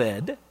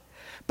beloved,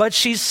 but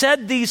she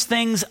said these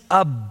things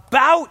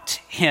about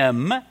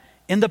him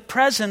in the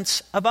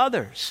presence of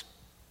others.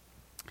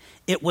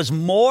 It was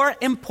more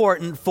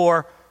important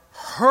for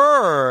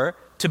her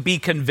to be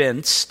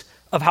convinced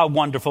of how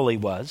wonderful he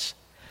was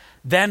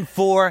than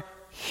for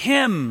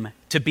him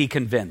to be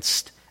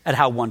convinced at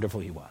how wonderful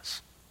he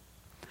was.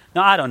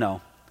 Now, I don't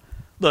know.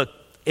 Look,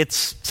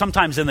 it's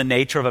sometimes in the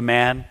nature of a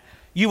man,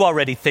 you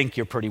already think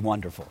you're pretty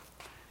wonderful.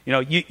 You know,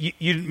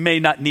 you may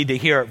not need to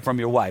hear it from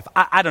your wife.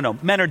 I don't know.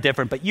 Men are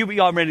different, but you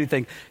already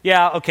think,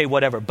 yeah, okay,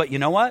 whatever. But you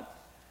know what?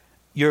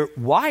 Your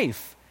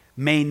wife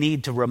may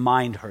need to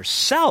remind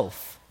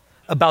herself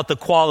about the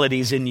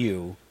qualities in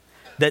you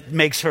that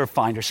makes her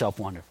find herself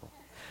wonderful.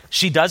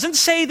 She doesn't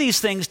say these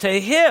things to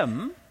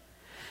him.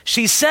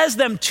 She says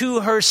them to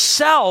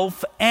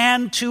herself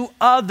and to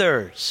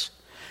others.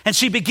 And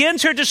she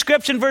begins her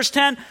description, verse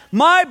 10,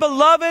 my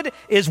beloved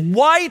is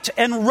white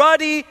and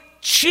ruddy,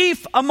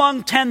 chief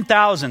among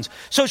 10,000s.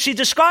 So she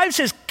describes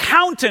his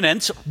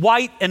countenance,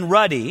 white and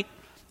ruddy.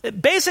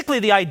 Basically,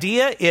 the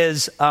idea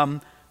is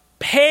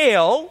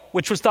pale,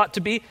 which was thought to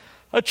be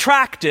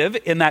attractive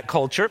in that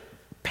culture,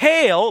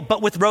 pale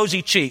but with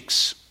rosy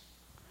cheeks,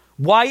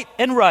 white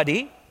and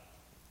ruddy.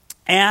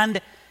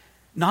 And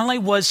not only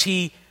was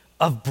he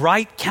of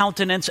bright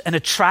countenance and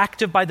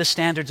attractive by the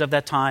standards of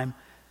that time,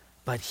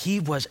 but he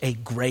was a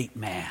great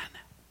man.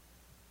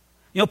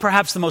 You know,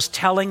 perhaps the most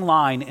telling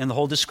line in the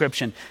whole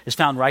description is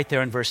found right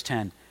there in verse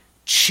 10.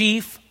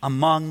 Chief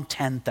among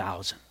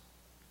 10,000.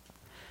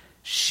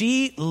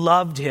 She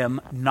loved him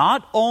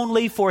not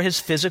only for his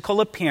physical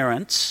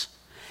appearance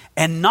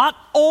and not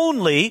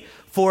only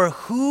for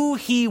who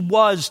he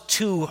was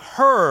to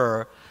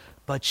her,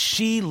 but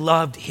she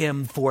loved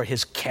him for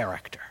his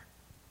character.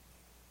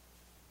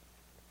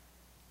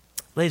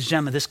 Ladies and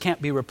gentlemen, this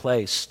can't be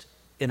replaced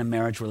in a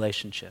marriage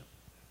relationship.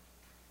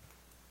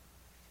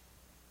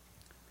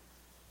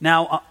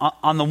 Now,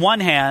 on the one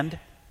hand,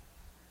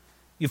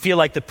 you feel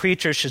like the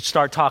preacher should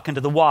start talking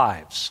to the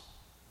wives.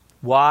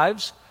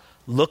 Wives,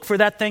 look for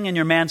that thing in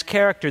your man's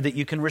character that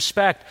you can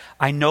respect.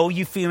 I know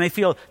you may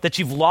feel that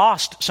you've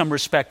lost some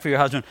respect for your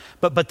husband,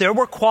 but there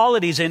were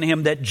qualities in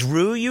him that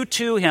drew you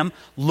to him.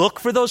 Look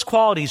for those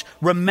qualities.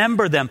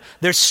 Remember them.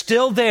 They're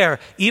still there.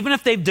 Even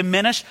if they've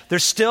diminished, they're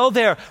still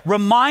there.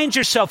 Remind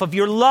yourself of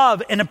your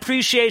love and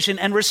appreciation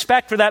and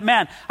respect for that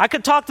man. I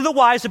could talk to the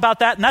wives about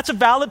that, and that's a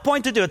valid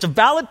point to do. It's a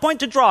valid point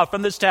to draw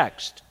from this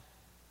text.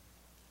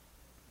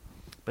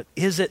 But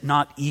is it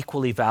not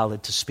equally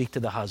valid to speak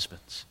to the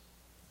husbands?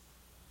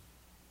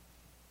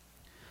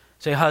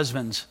 Say,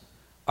 husbands,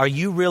 are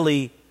you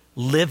really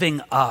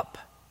living up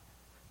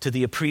to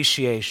the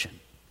appreciation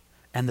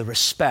and the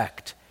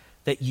respect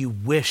that you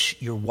wish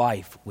your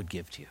wife would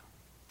give to you?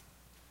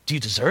 Do you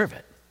deserve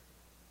it?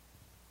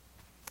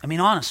 I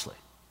mean, honestly.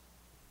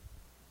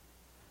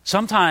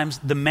 Sometimes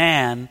the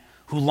man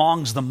who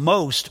longs the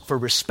most for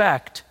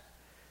respect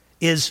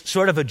is,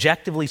 sort of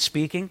objectively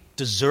speaking,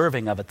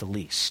 deserving of it the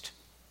least.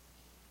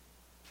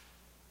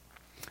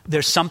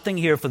 There's something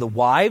here for the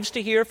wives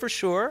to hear for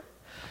sure,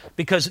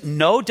 because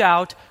no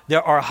doubt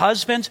there are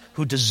husbands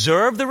who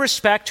deserve the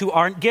respect who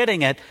aren't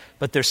getting it,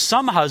 but there's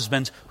some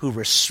husbands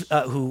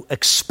who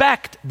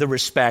expect the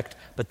respect,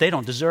 but they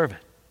don't deserve it.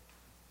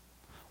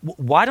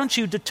 Why don't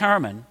you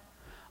determine,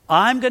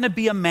 I'm going to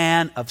be a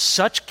man of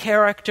such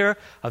character,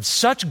 of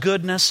such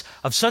goodness,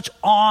 of such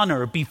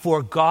honor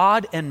before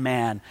God and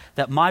man,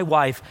 that my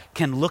wife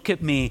can look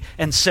at me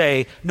and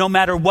say, no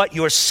matter what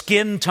your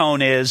skin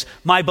tone is,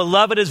 my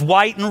beloved is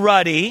white and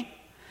ruddy,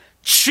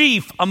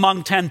 chief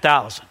among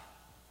 10,000.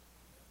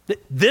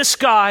 This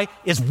guy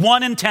is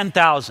 1 in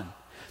 10,000.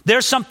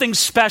 There's something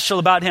special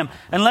about him.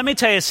 And let me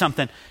tell you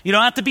something. You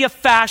don't have to be a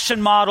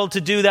fashion model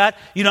to do that.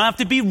 You don't have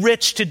to be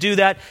rich to do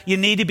that. You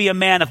need to be a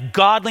man of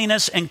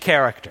godliness and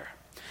character.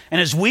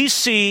 And as we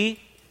see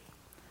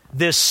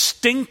this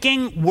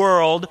stinking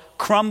world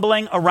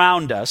crumbling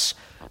around us,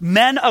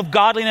 men of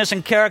godliness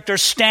and character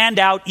stand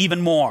out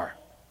even more.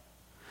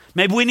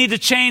 Maybe we need to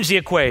change the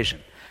equation.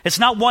 It's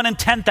not 1 in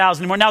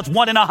 10,000 anymore. Now it's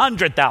 1 in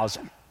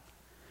 100,000.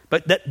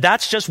 But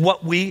that's just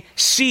what we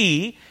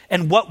see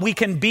and what we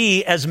can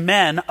be as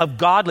men of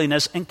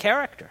godliness and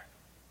character.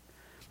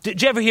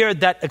 Did you ever hear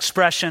that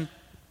expression?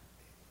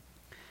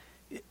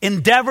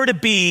 Endeavor to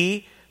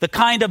be the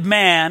kind of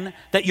man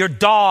that your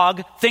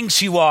dog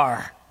thinks you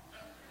are.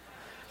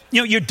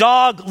 You know, your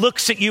dog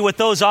looks at you with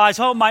those eyes.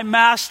 Oh, my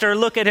master,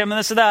 look at him and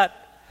this and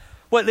that.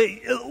 Well,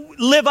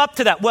 live up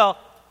to that. Well,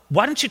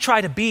 why don't you try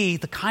to be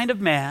the kind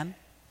of man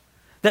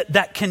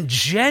that can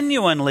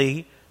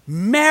genuinely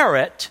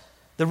merit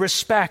the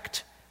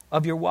respect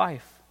of your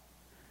wife?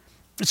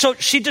 So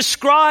she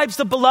describes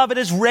the beloved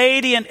as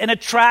radiant and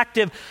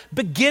attractive,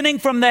 beginning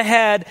from the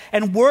head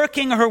and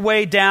working her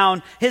way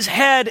down. His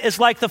head is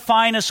like the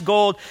finest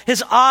gold.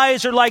 His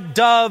eyes are like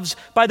doves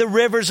by the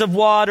rivers of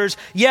waters.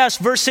 Yes,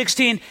 verse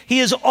 16, he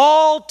is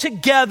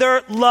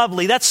altogether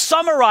lovely. That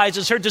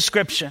summarizes her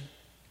description.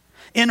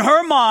 In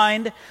her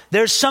mind,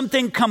 there's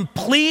something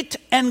complete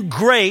and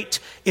great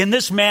in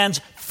this man's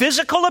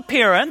physical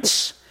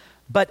appearance,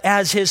 but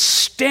as his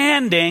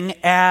standing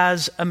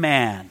as a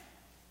man.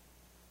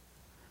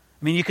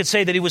 I mean, you could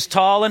say that he was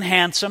tall and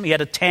handsome. He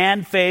had a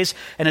tanned face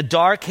and a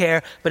dark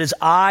hair, but his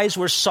eyes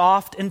were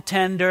soft and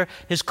tender.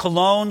 His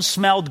cologne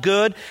smelled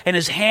good, and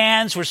his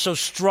hands were so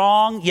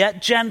strong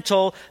yet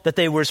gentle that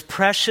they were as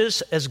precious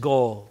as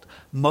gold.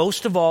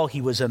 Most of all, he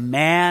was a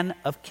man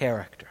of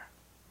character.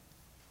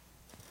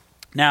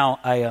 Now,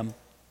 I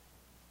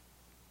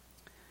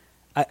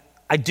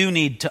do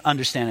need to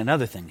understand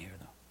another thing here,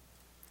 though.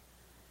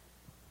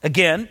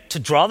 Again, to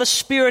draw the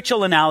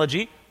spiritual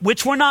analogy,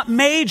 which we're not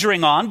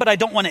majoring on, but I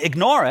don't want to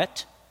ignore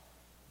it.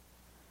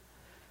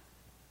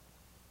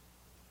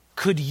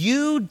 Could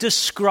you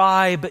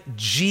describe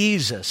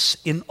Jesus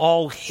in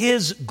all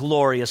his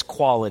glorious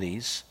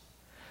qualities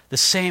the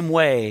same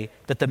way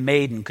that the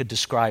maiden could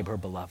describe her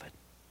beloved?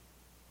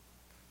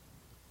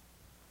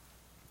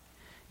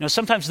 You know,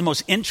 sometimes the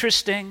most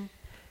interesting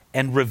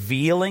and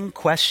revealing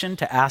question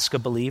to ask a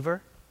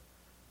believer: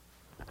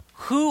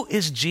 who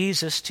is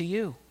Jesus to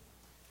you?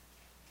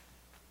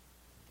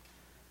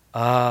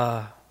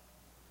 Now,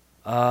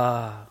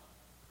 I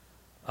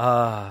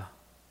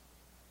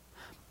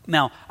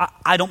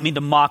don't mean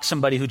to mock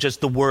somebody who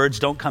just the words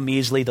don't come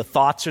easily, the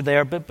thoughts are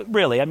there, but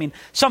really, I mean,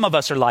 some of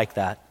us are like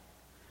that.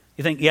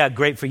 You think, yeah,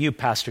 great for you,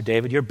 Pastor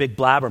David, you're a big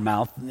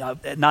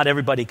blabbermouth. Not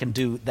everybody can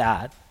do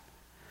that.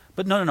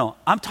 But no.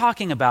 I'm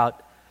talking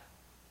about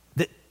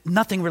that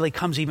nothing really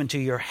comes even to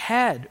your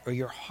head or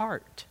your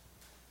heart.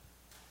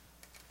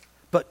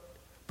 But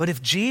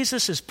if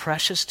Jesus is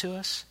precious to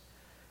us,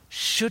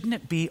 shouldn't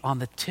it be on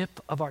the tip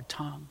of our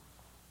tongue?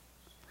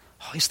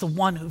 Oh, he's the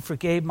one who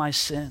forgave my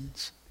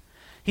sins.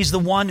 He's the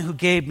one who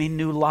gave me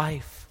new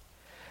life.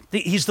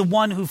 He's the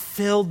one who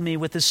filled me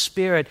with his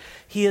Spirit.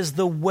 He is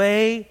the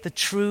way, the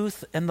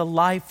truth, and the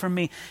life for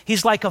me.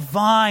 He's like a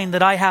vine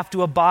that I have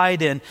to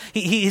abide in.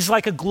 He's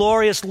like a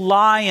glorious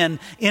lion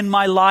in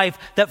my life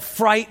that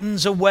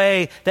frightens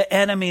away the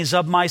enemies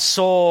of my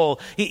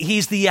soul.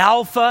 He's the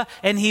Alpha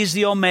and he's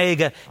the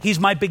Omega. He's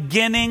my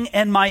beginning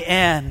and my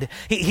end.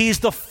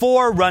 He's the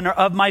forerunner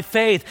of my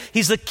faith.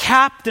 He's the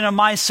captain of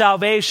my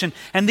salvation.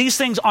 And these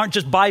things aren't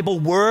just Bible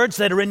words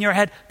that are in your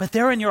head, but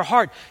they're in your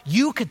heart.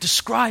 You could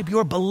describe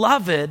your beloved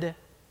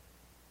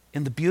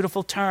in the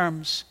beautiful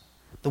terms,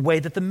 the way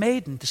that the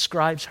maiden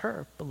describes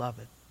her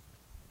beloved.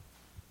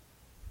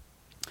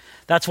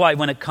 That's why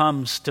when it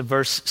comes to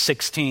verse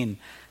 16,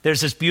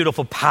 there's this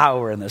beautiful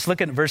power in this.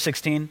 Look at verse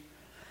 16.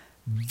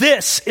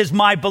 This is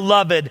my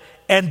beloved,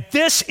 and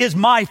this is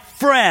my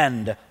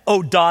friend,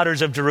 O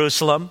daughters of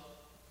Jerusalem.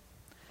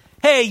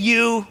 Hey,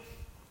 you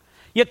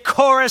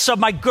chorus of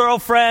my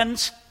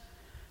girlfriends.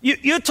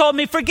 You told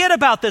me, forget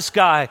about this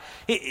guy.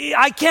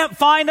 I can't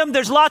find him.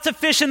 There's lots of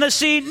fish in the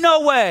sea.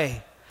 No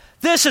way.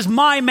 This is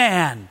my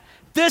man.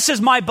 This is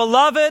my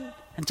beloved.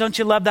 And don't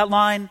you love that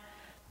line?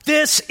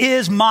 This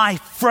is my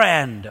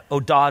friend, O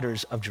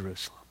daughters of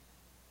Jerusalem.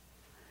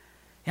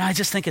 Yeah, I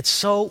just think it's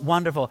so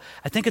wonderful.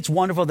 I think it's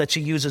wonderful that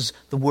she uses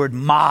the word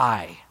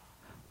my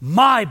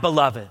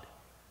beloved,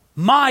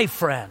 my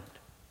friend.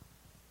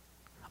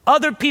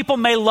 Other people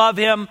may love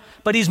him,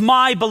 but he's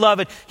my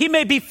beloved. He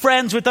may be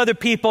friends with other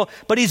people,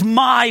 but he's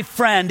my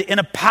friend in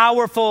a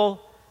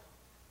powerful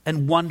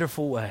and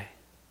wonderful way.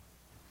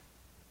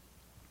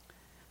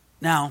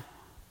 Now,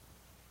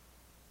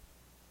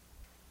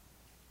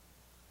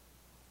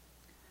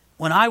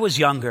 when I was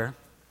younger,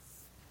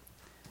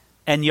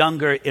 and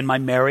younger in my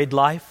married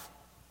life,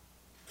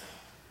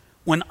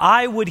 when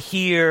I would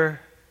hear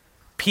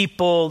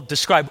people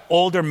describe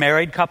older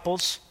married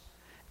couples,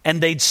 and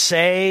they'd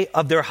say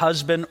of their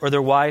husband or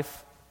their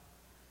wife,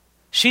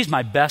 she's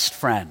my best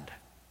friend,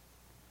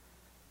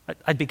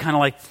 I'd be kind of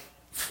like,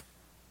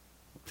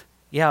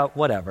 yeah,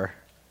 whatever.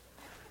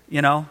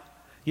 You know,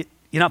 you're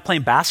not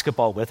playing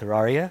basketball with her,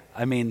 are you?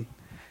 I mean,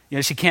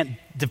 she can't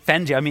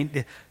defend you. I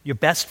mean, your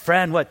best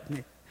friend, what,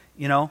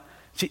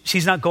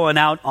 she's not going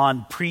out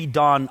on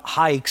pre-dawn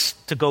hikes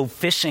to go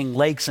fishing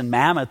lakes in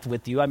Mammoth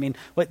with you. I mean,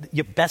 what,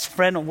 your best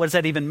friend, what does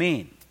that even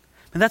mean?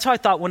 And that's how I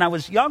thought when I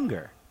was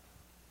younger.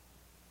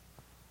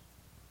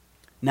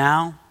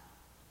 Now,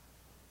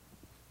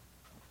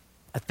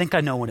 I think I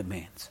know what it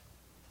means.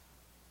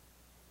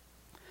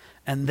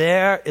 And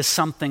there is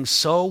something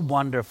so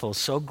wonderful,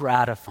 so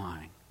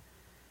gratifying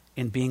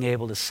in being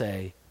able to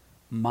say,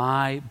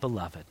 my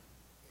beloved,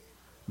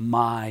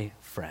 my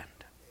friend.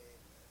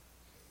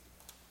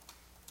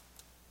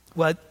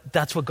 Well,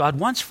 that's what God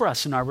wants for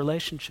us in our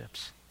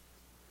relationships.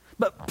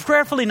 But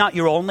prayerfully not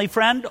your only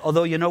friend,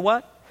 although you know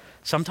what?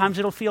 Sometimes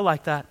it'll feel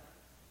like that.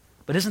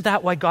 But isn't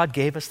that why God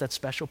gave us that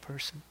special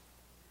person?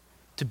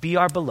 To be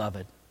our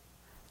beloved,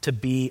 to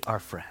be our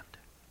friend.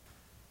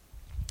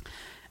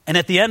 And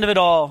at the end of it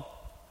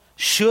all,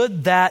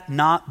 should that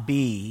not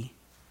be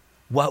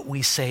what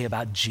we say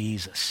about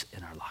Jesus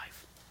in our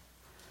life?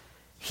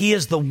 He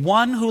is the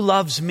one who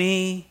loves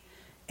me,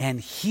 and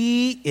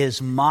he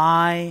is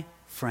my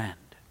friend.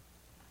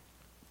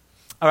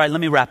 All right,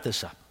 let me wrap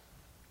this up.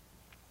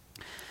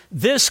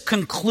 This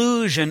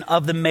conclusion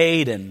of the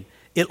Maiden,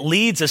 it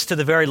leads us to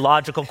the very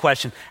logical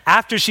question.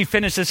 After she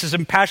finishes this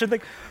impassioned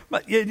thing,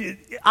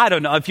 I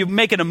don't know, if you're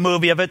making a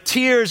movie of it,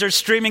 tears are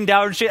streaming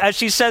down as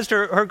she says to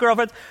her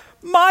girlfriend,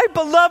 "My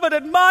beloved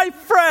and my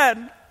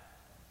friend."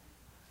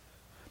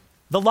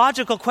 The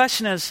logical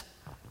question is,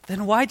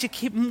 then why'd you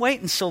keep him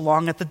waiting so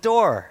long at the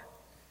door?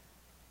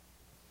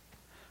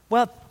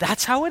 Well,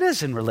 that's how it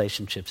is in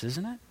relationships,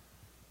 isn't it?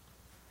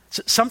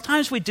 So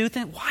sometimes we do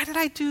think, why did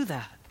I do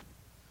that?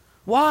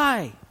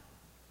 Why?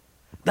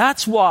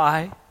 That's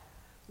why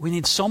we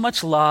need so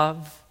much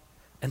love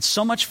and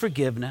so much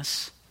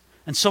forgiveness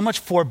and so much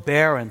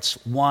forbearance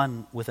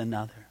one with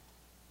another.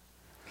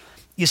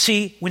 You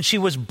see, when she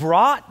was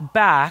brought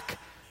back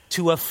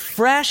to a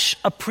fresh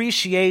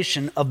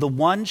appreciation of the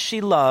one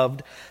she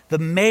loved, the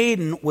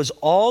maiden was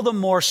all the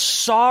more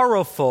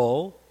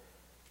sorrowful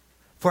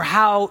for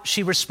how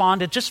she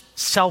responded just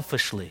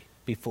selfishly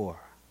before.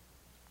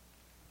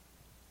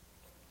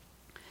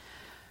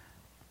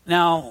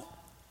 Now,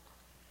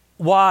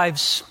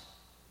 wives,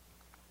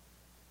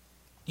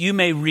 you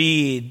may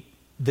read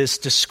this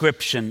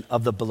description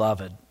of the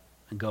beloved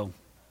and go,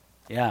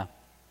 yeah,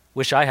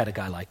 wish I had a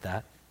guy like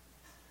that.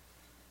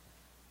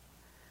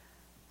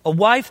 A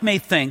wife may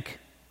think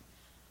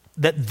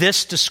that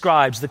this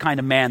describes the kind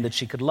of man that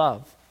she could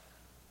love.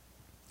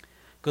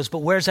 Goes, but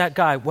where's that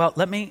guy? Well,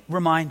 let me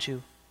remind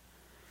you.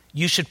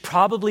 You should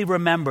probably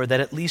remember that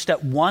at least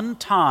at one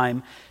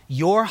time,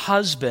 your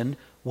husband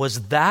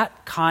was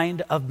that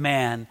kind of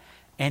man,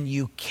 and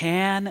you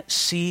can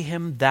see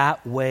him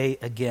that way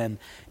again.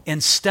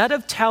 Instead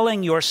of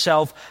telling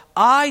yourself,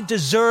 I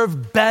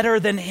deserve better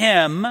than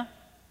him,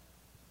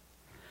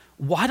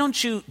 why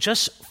don't you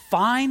just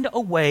find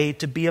a way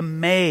to be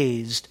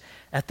amazed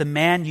at the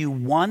man you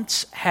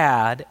once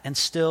had and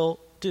still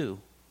do?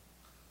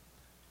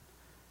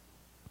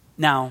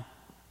 Now,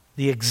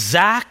 the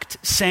exact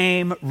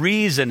same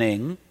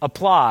reasoning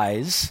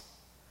applies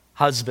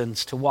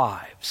husbands to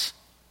wives.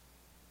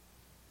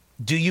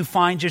 Do you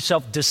find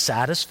yourself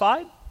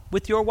dissatisfied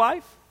with your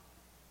wife?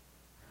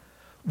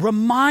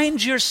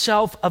 Remind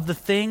yourself of the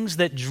things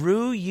that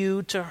drew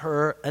you to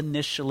her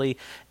initially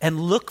and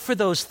look for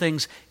those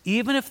things,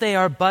 even if they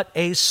are but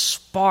a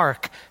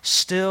spark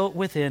still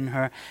within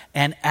her,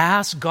 and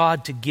ask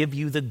God to give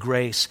you the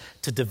grace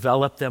to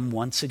develop them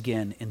once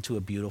again into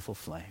a beautiful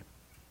flame.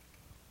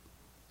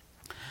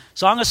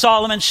 Song of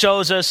Solomon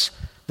shows us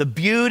the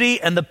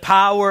beauty and the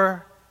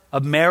power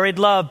of married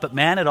love, but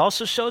man, it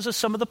also shows us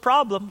some of the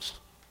problems.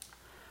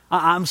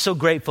 I'm so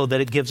grateful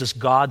that it gives us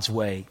God's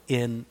way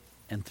in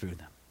and through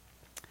them.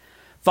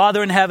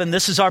 Father in heaven,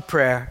 this is our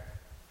prayer.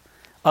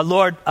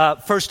 Lord,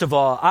 first of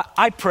all,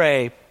 I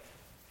pray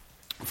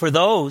for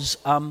those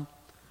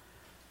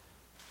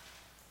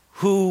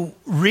who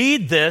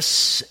read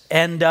this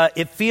and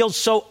it feels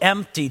so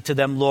empty to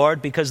them,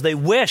 Lord, because they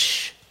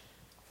wish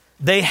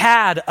they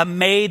had a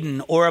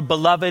maiden or a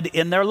beloved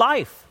in their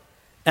life,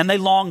 and they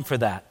long for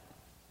that.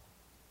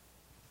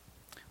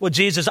 Well,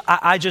 Jesus,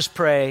 I just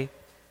pray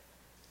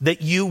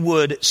that you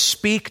would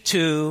speak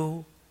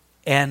to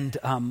and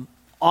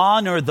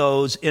honor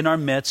those in our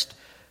midst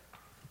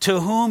to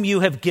whom you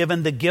have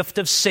given the gift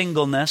of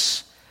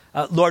singleness,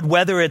 Lord,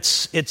 whether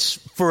it's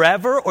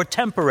forever or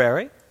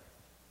temporary.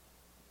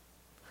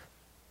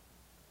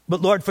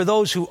 But Lord, for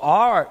those who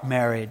are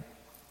married,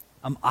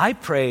 I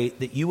pray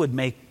that you would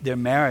make their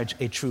marriage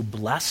a true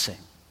blessing.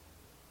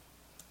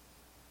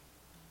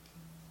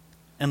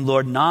 And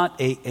Lord, not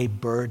a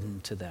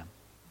burden to them.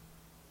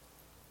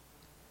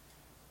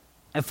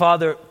 And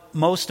Father,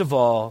 most of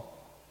all,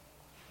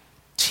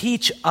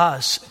 teach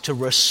us to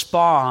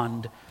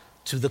respond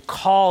to the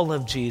call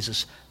of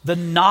Jesus, the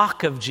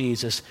knock of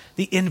Jesus,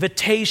 the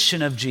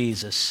invitation of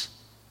Jesus.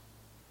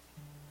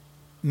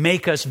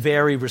 Make us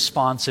very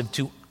responsive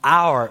to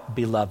our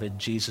beloved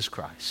Jesus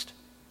Christ.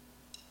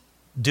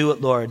 Do it,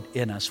 Lord,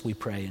 in us, we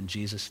pray in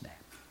Jesus' name.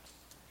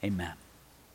 Amen.